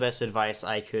probably the best advice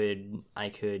I could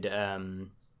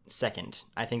second.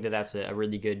 I think that that's a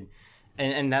really good,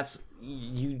 and that's,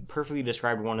 you perfectly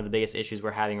described one of the biggest issues we're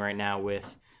having right now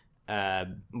with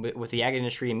the ag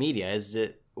industry and media, is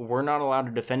that we're not allowed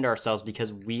to defend ourselves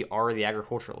because we are the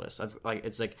agriculturalists.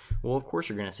 It's like, well, of course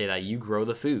you're going to say that. You grow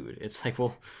the food. It's like,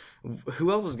 well,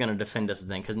 who else is going to defend us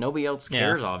then? Because nobody else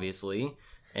cares, obviously.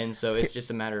 And so it's just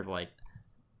a matter of like,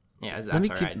 yeah.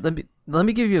 Let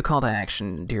me give you a call to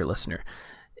action, dear listener.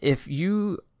 If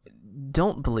you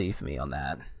don't believe me on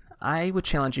that, I would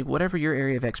challenge you, whatever your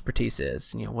area of expertise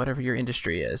is, whatever your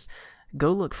industry is,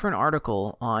 go look for an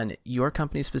article on your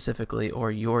company specifically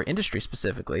or your industry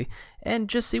specifically, and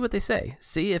just see what they say.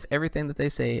 See if everything that they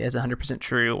say is 100%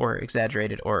 true or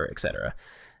exaggerated or etc.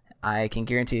 I can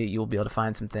guarantee you'll be able to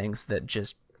find some things that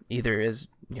just either is,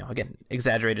 again,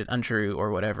 exaggerated, untrue,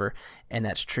 or whatever, and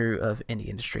that's true of any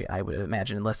industry, I would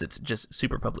imagine, unless it's just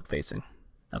super public facing.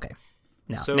 Okay,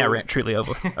 now rant truly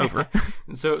over.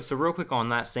 So real quick on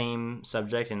that same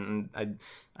subject, and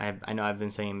I know I've been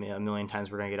saying a million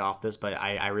times we're gonna get off this, but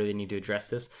I really need to address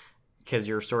this because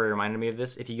your story reminded me of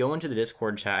this. If you go into the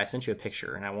Discord chat, I sent you a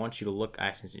picture, and I want you to look.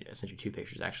 I sent you 2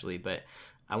 pictures actually, but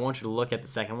I want you to look at the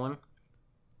second one.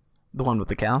 The one with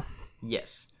the cow?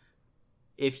 Yes.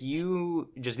 If you,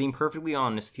 just being perfectly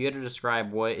honest, if you had to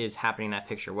describe what is happening in that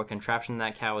picture, what contraption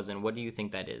that cow is in, what do you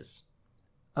think that is?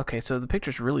 Okay, so the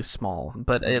picture's really small,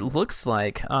 but it looks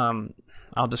like,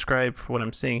 I'll describe what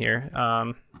I'm seeing here.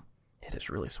 It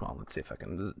is really small. Let's see if I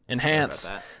can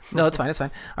enhance. No, it's fine.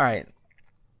 All right.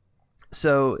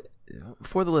 So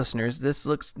for the listeners, it's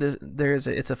a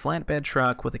flatbed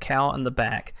truck with a cow on the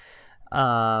back.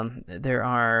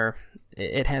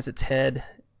 It has its head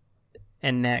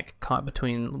and neck caught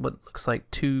between what looks like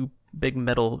 2 big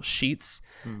metal sheets.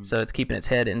 So it's keeping its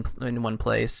head in one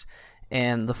place.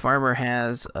 And the farmer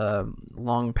has a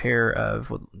long pair of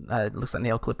what looks like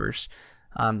nail clippers,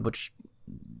 which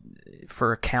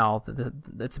for a cow,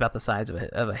 that's about the size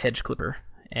of a hedge clipper.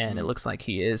 And it looks like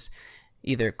he is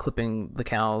either clipping the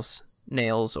cow's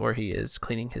nails or he is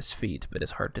cleaning his feet, but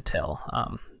it's hard to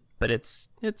tell. But it's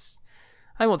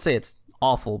I won't say it's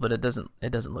awful, but it doesn't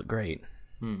look great.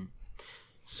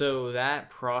 So that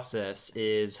process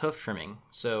is hoof trimming.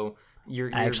 So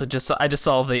I actually I just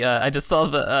saw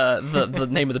the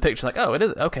name of the picture. Like, oh, it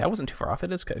is okay. I wasn't too far off.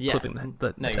 It is clipping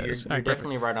the no, toes. You're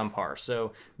definitely right on par.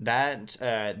 So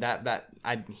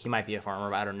he might be a farmer,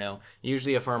 but I don't know.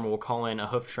 Usually a farmer will call in a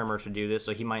hoof trimmer to do this,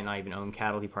 so he might not even own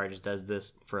cattle. He probably just does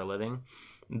this for a living.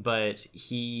 But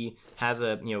he has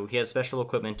special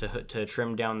equipment to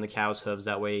trim down the cow's hooves.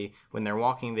 That way, when they're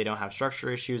walking, they don't have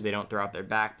structure issues. They don't throw out their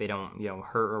back. They don't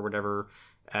hurt or whatever.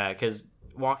 Because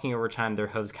walking over time, their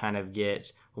hooves kind of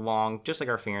get long, just like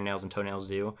our fingernails and toenails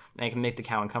do, and it can make the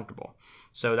cow uncomfortable.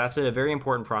 So that's a very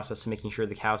important process to making sure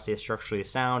the cow stays structurally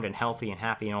sound and healthy and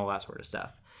happy and all that sort of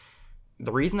stuff.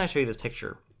 The reason I show you this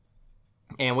picture,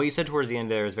 and what you said towards the end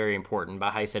there is very important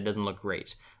about how you said it doesn't look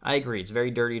great. I agree. It's a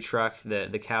very dirty truck.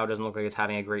 The cow doesn't look like it's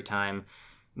having a great time.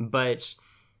 But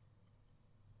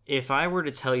if I were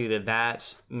to tell you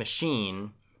that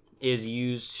machine is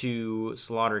used to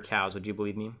slaughter cows, would you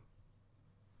believe me?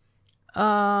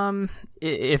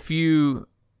 If you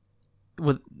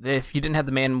didn't have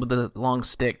the man with the long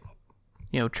stick,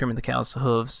 trimming the cow's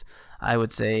hooves, I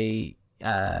would say,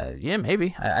 yeah,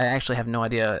 maybe. I actually have no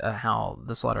idea how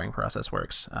the slaughtering process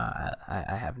works. I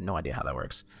have no idea how that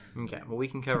works. Okay, well, we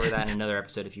can cover that in another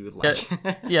episode if you would like.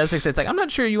 Yeah, it's like I'm not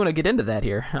sure you want to get into that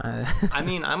here. I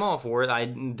mean, I'm all for it.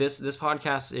 This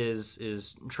podcast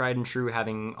is tried and true,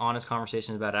 having honest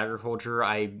conversations about agriculture.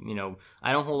 I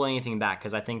don't hold anything back,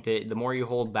 because I think that the more you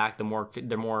hold back, the more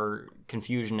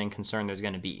confusion and concern there's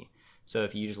going to be. So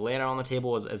if you just lay it out on the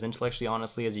table as intellectually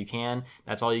honestly as you can,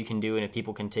 that's all you can do. And if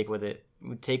people can take from it,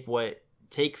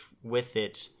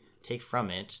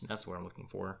 that's what I'm looking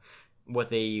for, what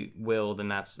they will, then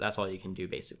that's all you can do,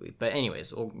 basically. But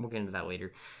anyways, we'll get into that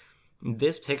later.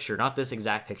 This picture, not this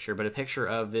exact picture, but a picture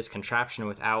of this contraption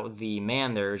without the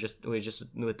man there, it was just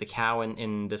with the cow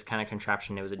in this kind of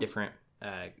contraption. It was a different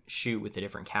chute with a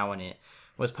different cow in it,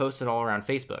 was posted all around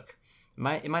Facebook.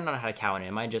 It might not have had a cow in it.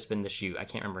 It might have just been the chute. I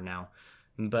can't remember now.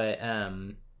 But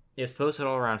it's posted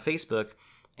all around Facebook,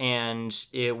 and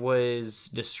it was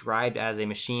described as a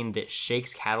machine that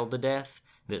shakes cattle to death,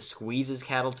 that squeezes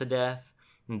cattle to death,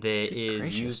 that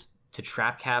is used to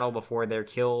trap cattle before they're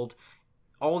killed.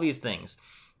 All these things.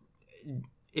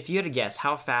 If you had to guess,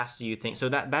 how fast do you think? So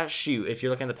that chute, if you're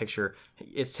looking at the picture,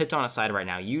 it's tipped on its side right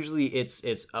now. Usually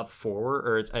it's up forward,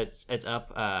 or it's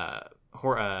up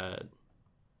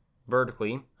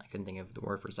vertically. I couldn't think of the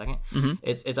word for a second. Mm-hmm.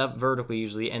 It's up vertically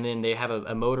usually, and then they have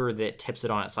a motor that tips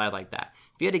it on its side like that.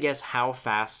 If you had to guess how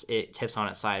fast it tips on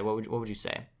its side, what would you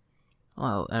say?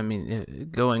 Well, I mean,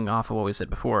 going off of what we said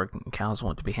before, cows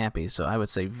want to be happy, so I would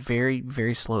say very,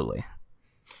 very slowly.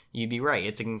 You'd be right.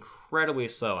 It's incredibly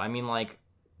slow. I mean, like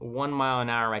 1 mile an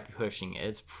hour might be pushing it.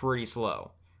 It's pretty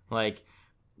slow.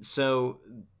 So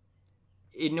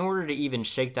in order to even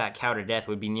shake that cow to death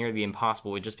would be nearly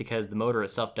impossible, just because the motor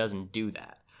itself doesn't do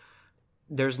that.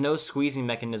 There's no squeezing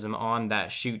mechanism on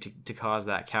that chute to cause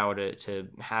that cow to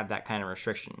have that kind of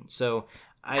restriction. So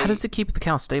how does it keep the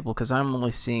cow stable? Because I'm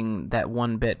only seeing that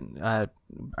one bit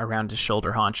around his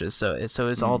shoulder haunches. So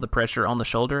is all the pressure on the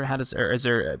shoulder? Or is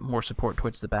there more support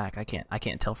towards the back? I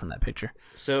can't tell from that picture.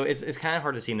 So it's kind of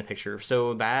hard to see in the picture.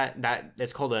 So that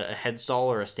it's called a head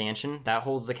stall or a stanchion that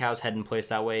holds the cow's head in place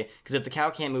that way. Because if the cow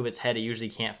can't move its head, it usually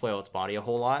can't flail its body a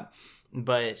whole lot.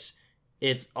 But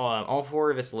it's all four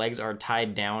of its legs are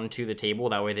tied down to the table.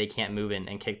 That way they can't move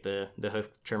and kick the hoof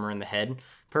trimmer in the head.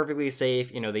 Perfectly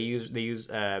safe. They use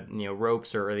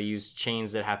ropes, or they use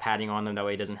chains that have padding on them. That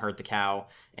way it doesn't hurt the cow.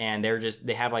 And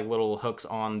they have like little hooks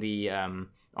on the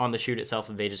chute itself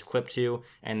that they just clip to,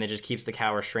 and it just keeps the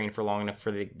cow restrained for long enough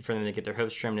for them to get their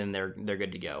hoofs trimmed, and they're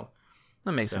good to go.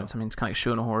 That makes sense. I mean, it's kind of like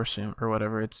shoeing a horse or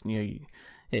whatever. It's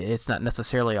it's not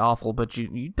necessarily awful, but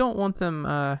you don't want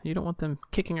them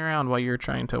kicking around while you're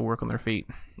trying to work on their feet.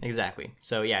 Exactly.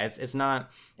 So yeah, it's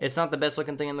not the best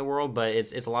looking thing in the world, but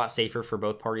it's a lot safer for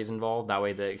both parties involved. That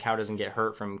way the cow doesn't get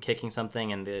hurt from kicking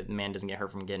something, and the man doesn't get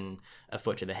hurt from getting a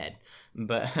foot to the head.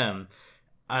 But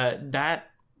that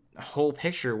whole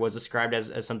picture was described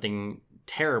as something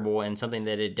terrible, and something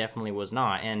that it definitely was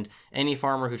not. And any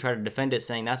farmer who tried to defend it,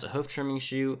 saying that's a hoof trimming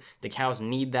chute, the cows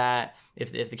need that.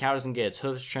 If the cow doesn't get its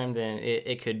hoofs trimmed, then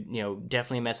it could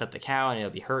definitely mess up the cow, and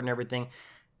it'll be hurt and everything.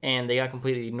 And they got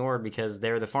completely ignored because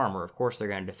they're the farmer. Of course they're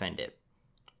going to defend it.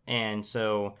 And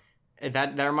so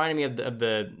that reminded me of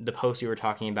the post you were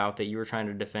talking about, that you were trying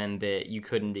to defend that you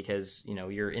couldn't because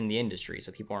you're in the industry,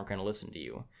 so people aren't going to listen to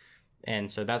you.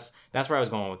 And so that's where I was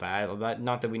going with that.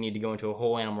 Not that we need to go into a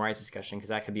whole animal rights discussion, because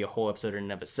that could be a whole episode in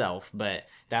and of itself, but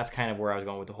that's kind of where I was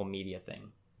going with the whole media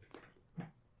thing.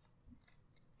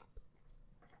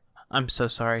 I'm so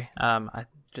sorry. I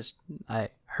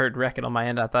heard racket on my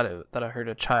end. I thought I heard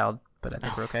a child but I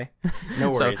think we're okay. No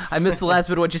worries. So I missed the last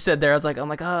bit of what you said there. I was like,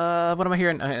 what am I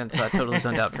hearing? And so I totally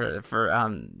zoned out for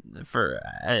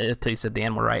until you said the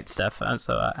animal rights stuff.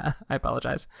 So I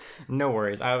apologize. No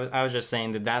worries. I was just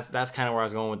saying that's kind of where I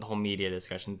was going with the whole media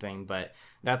discussion thing, but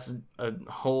that's a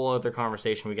whole other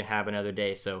conversation we can have another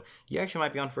day. So you actually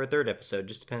might be on for a third episode.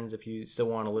 Just depends if you still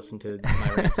want to listen to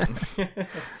my ranting.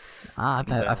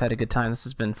 I've had a good time. This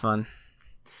has been fun.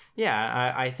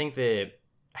 Yeah, I think that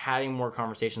having more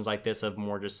conversations like this of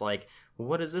more just like, well,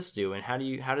 what does this do, and how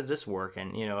does this work,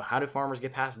 and how do farmers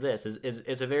get past this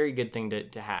is a very good thing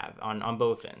to have on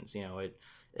both ends.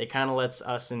 It kind of lets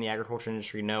us in the agriculture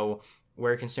industry know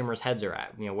where consumers' heads are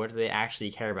at. What do they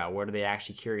actually care about? What are they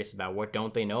actually curious about? What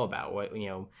don't they know about?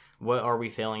 What are we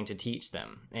failing to teach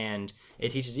them? And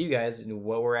it teaches you guys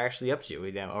what we're actually up to.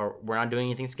 We're not doing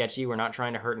anything sketchy. We're not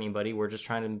trying to hurt anybody. We're just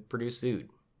trying to produce food.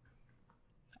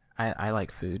 I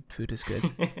like food. Food is good.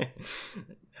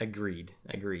 Agreed.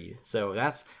 So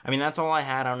that's all I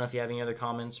had. I don't know if you have any other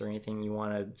comments or anything you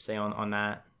want to say on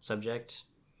that subject.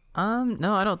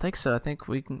 No, I don't think so. I think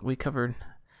we covered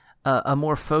a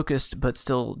more focused but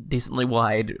still decently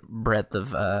wide breadth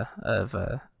of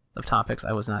topics.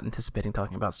 I was not anticipating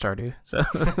talking about Stardew, so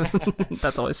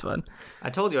that's always fun. I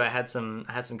told you I had some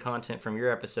content from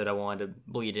your episode I wanted to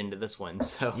bleed into this one.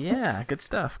 So yeah, good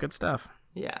stuff.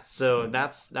 Yeah, so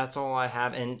that's all I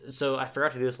have. And so I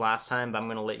forgot to do this last time, but I'm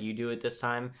going to let you do it this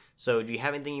time. So do you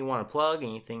have anything you want to plug?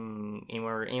 Anything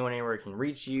anywhere can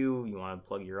reach you? You want to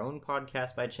plug your own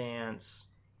podcast by chance?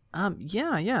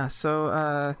 Yeah. So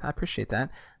I appreciate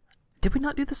that. Did we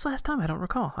not do this last time? I don't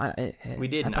recall. We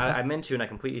didn't. I meant to, and I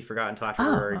completely forgot until after we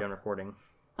were already done recording.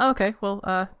 Okay,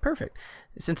 well, perfect.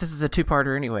 Since this is a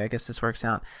two-parter anyway, I guess this works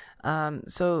out.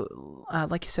 So,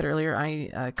 like you said earlier,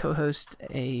 I co-host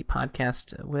a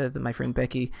podcast with my friend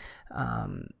Becky.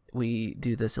 We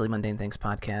do the Silly Mundane Things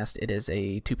podcast. It is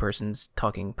a two-persons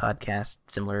talking podcast,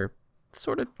 similar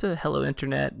sort of to Hello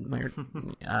Internet, where,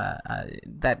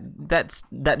 that's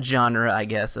that genre, I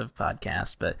guess, of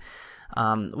podcast. But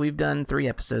we've done 3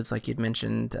 episodes, like you'd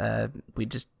mentioned. We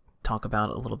just talk about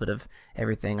a little bit of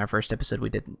everything. Our first episode we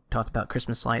talked about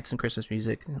Christmas lights and Christmas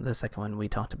music. The second one we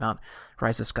talked about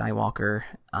Rise of Skywalker,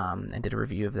 and did a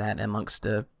review of that amongst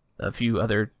a few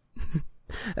other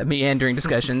meandering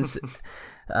discussions,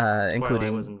 including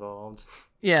Twilight was involved.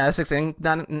 Yeah,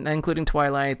 including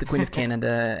Twilight, the Queen of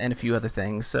Canada, and a few other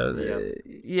things. So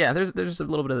yeah, there's a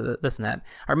little bit of this and that.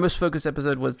 Our most focused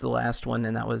episode was the last one,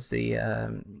 and that was the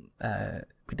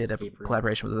we did Escape a room.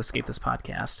 collaboration with Escape This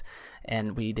Podcast,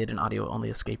 and we did an audio only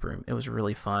escape room. It was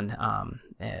really fun.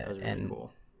 That was really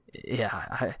cool. Yeah,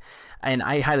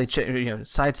 I highly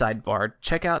sidebar,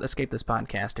 check out Escape This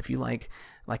Podcast if you like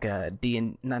a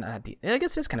I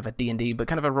guess it is kind of a D&D, but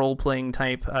kind of a role playing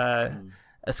type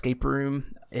escape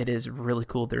room. It is really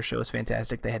cool. Their show is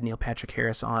fantastic. They had Neil Patrick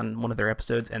Harris on one of their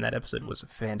episodes, and that episode was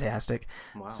fantastic.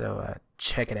 Wow. So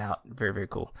check it out. Very, very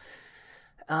cool.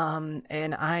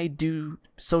 And I do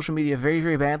social media very,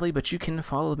 very badly, but you can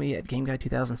follow me at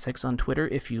GameGuy2006 on Twitter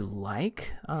if you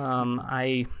like.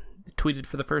 I tweeted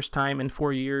for the first time in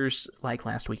 4 years, like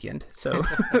last weekend. So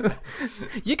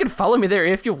you can follow me there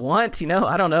if you want.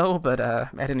 I don't know, but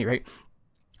at any rate.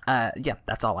 Yeah,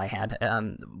 that's all I had.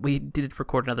 We did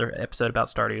record another episode about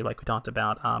Stardew, like we talked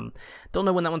about. Don't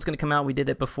know when that one's going to come out. We did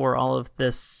it before all of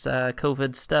this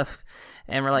COVID stuff,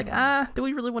 and we're like, do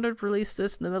we really want to release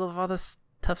this in the middle of all this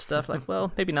tough stuff? Like,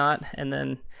 well, maybe not. And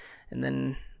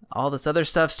then all this other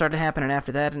stuff started happening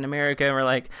after that in America, and we're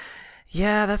like,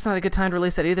 yeah, that's not a good time to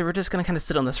release that either. We're just going to kind of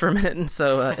sit on this for a minute, and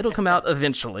so it'll come out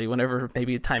eventually, whenever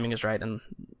maybe timing is right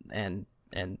and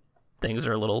things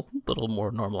are a little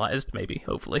more normalized, maybe,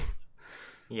 hopefully.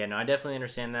 Yeah, no, I definitely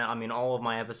understand that. I mean, all of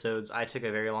my episodes, I took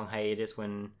a very long hiatus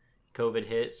when COVID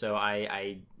hit, so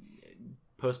I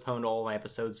postponed all of my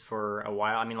episodes for a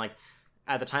while. I mean, like,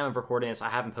 at the time of recording this, I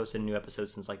haven't posted a new episode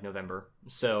since, like, November.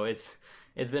 So it's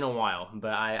been a while,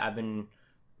 but I've been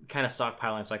kind of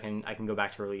stockpiling so I can go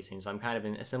back to releasing. So I'm kind of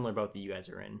in a similar boat that you guys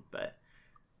are in, but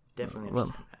definitely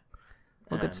understand that.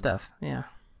 Well, good stuff, yeah.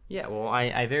 Yeah, well,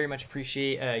 I very much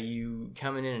appreciate you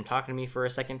coming in and talking to me for a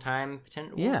second time.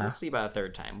 We'll see about a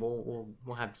third time.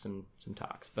 We'll have some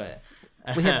talks, but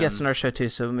we have guests on our show too,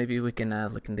 so maybe we can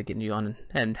look into getting you on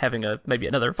and having maybe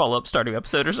another follow-up Stardew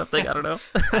episode or something. I don't know.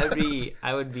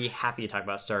 I would be happy to talk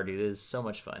about Stardew. It is so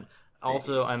much fun.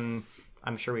 Also,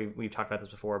 I'm sure we've talked about this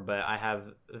before, but I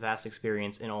have vast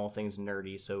experience in all things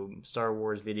nerdy. So Star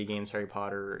Wars, video games, Harry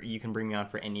Potter, you can bring me on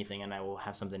for anything and I will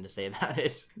have something to say about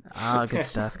it. Good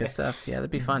stuff. Yeah,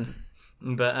 that'd be fun.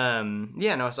 But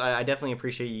yeah, no, so I definitely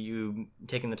appreciate you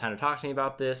taking the time to talk to me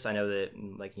about this. I know that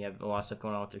like you have a lot of stuff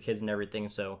going on with your kids and everything,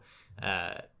 so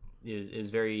is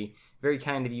very, very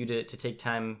kind of you to take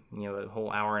time, a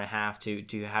whole hour and a half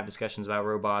to have discussions about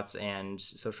robots and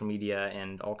social media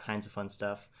and all kinds of fun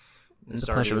stuff. The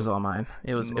pleasure was all mine.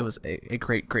 It was a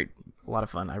great a lot of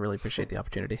fun. I really appreciate the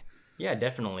opportunity. Yeah,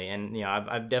 definitely. And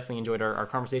I've definitely enjoyed our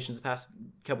conversations the past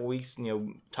couple weeks,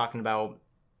 talking about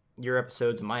your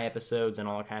episodes and my episodes and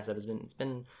all that kind of stuff. It's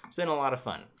been a lot of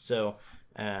fun. So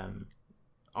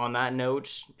on that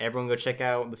note, everyone go check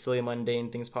out the Silly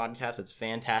Mundane Things podcast. It's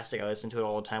fantastic. I listen to it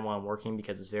all the time while I'm working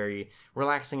because it's very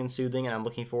relaxing and soothing, and I'm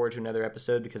looking forward to another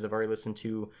episode because I've already listened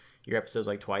to your episodes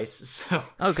like twice. So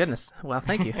oh goodness, well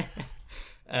thank you.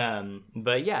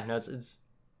 But yeah, no, it's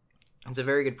a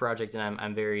very good project, and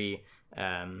I'm very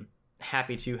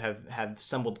happy to have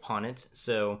stumbled upon it.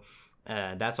 So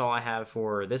that's all I have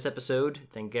for this episode.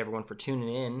 Thank everyone for tuning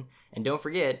in, and don't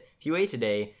forget, if you ate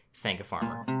today, thank a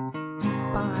farmer.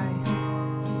 Bye.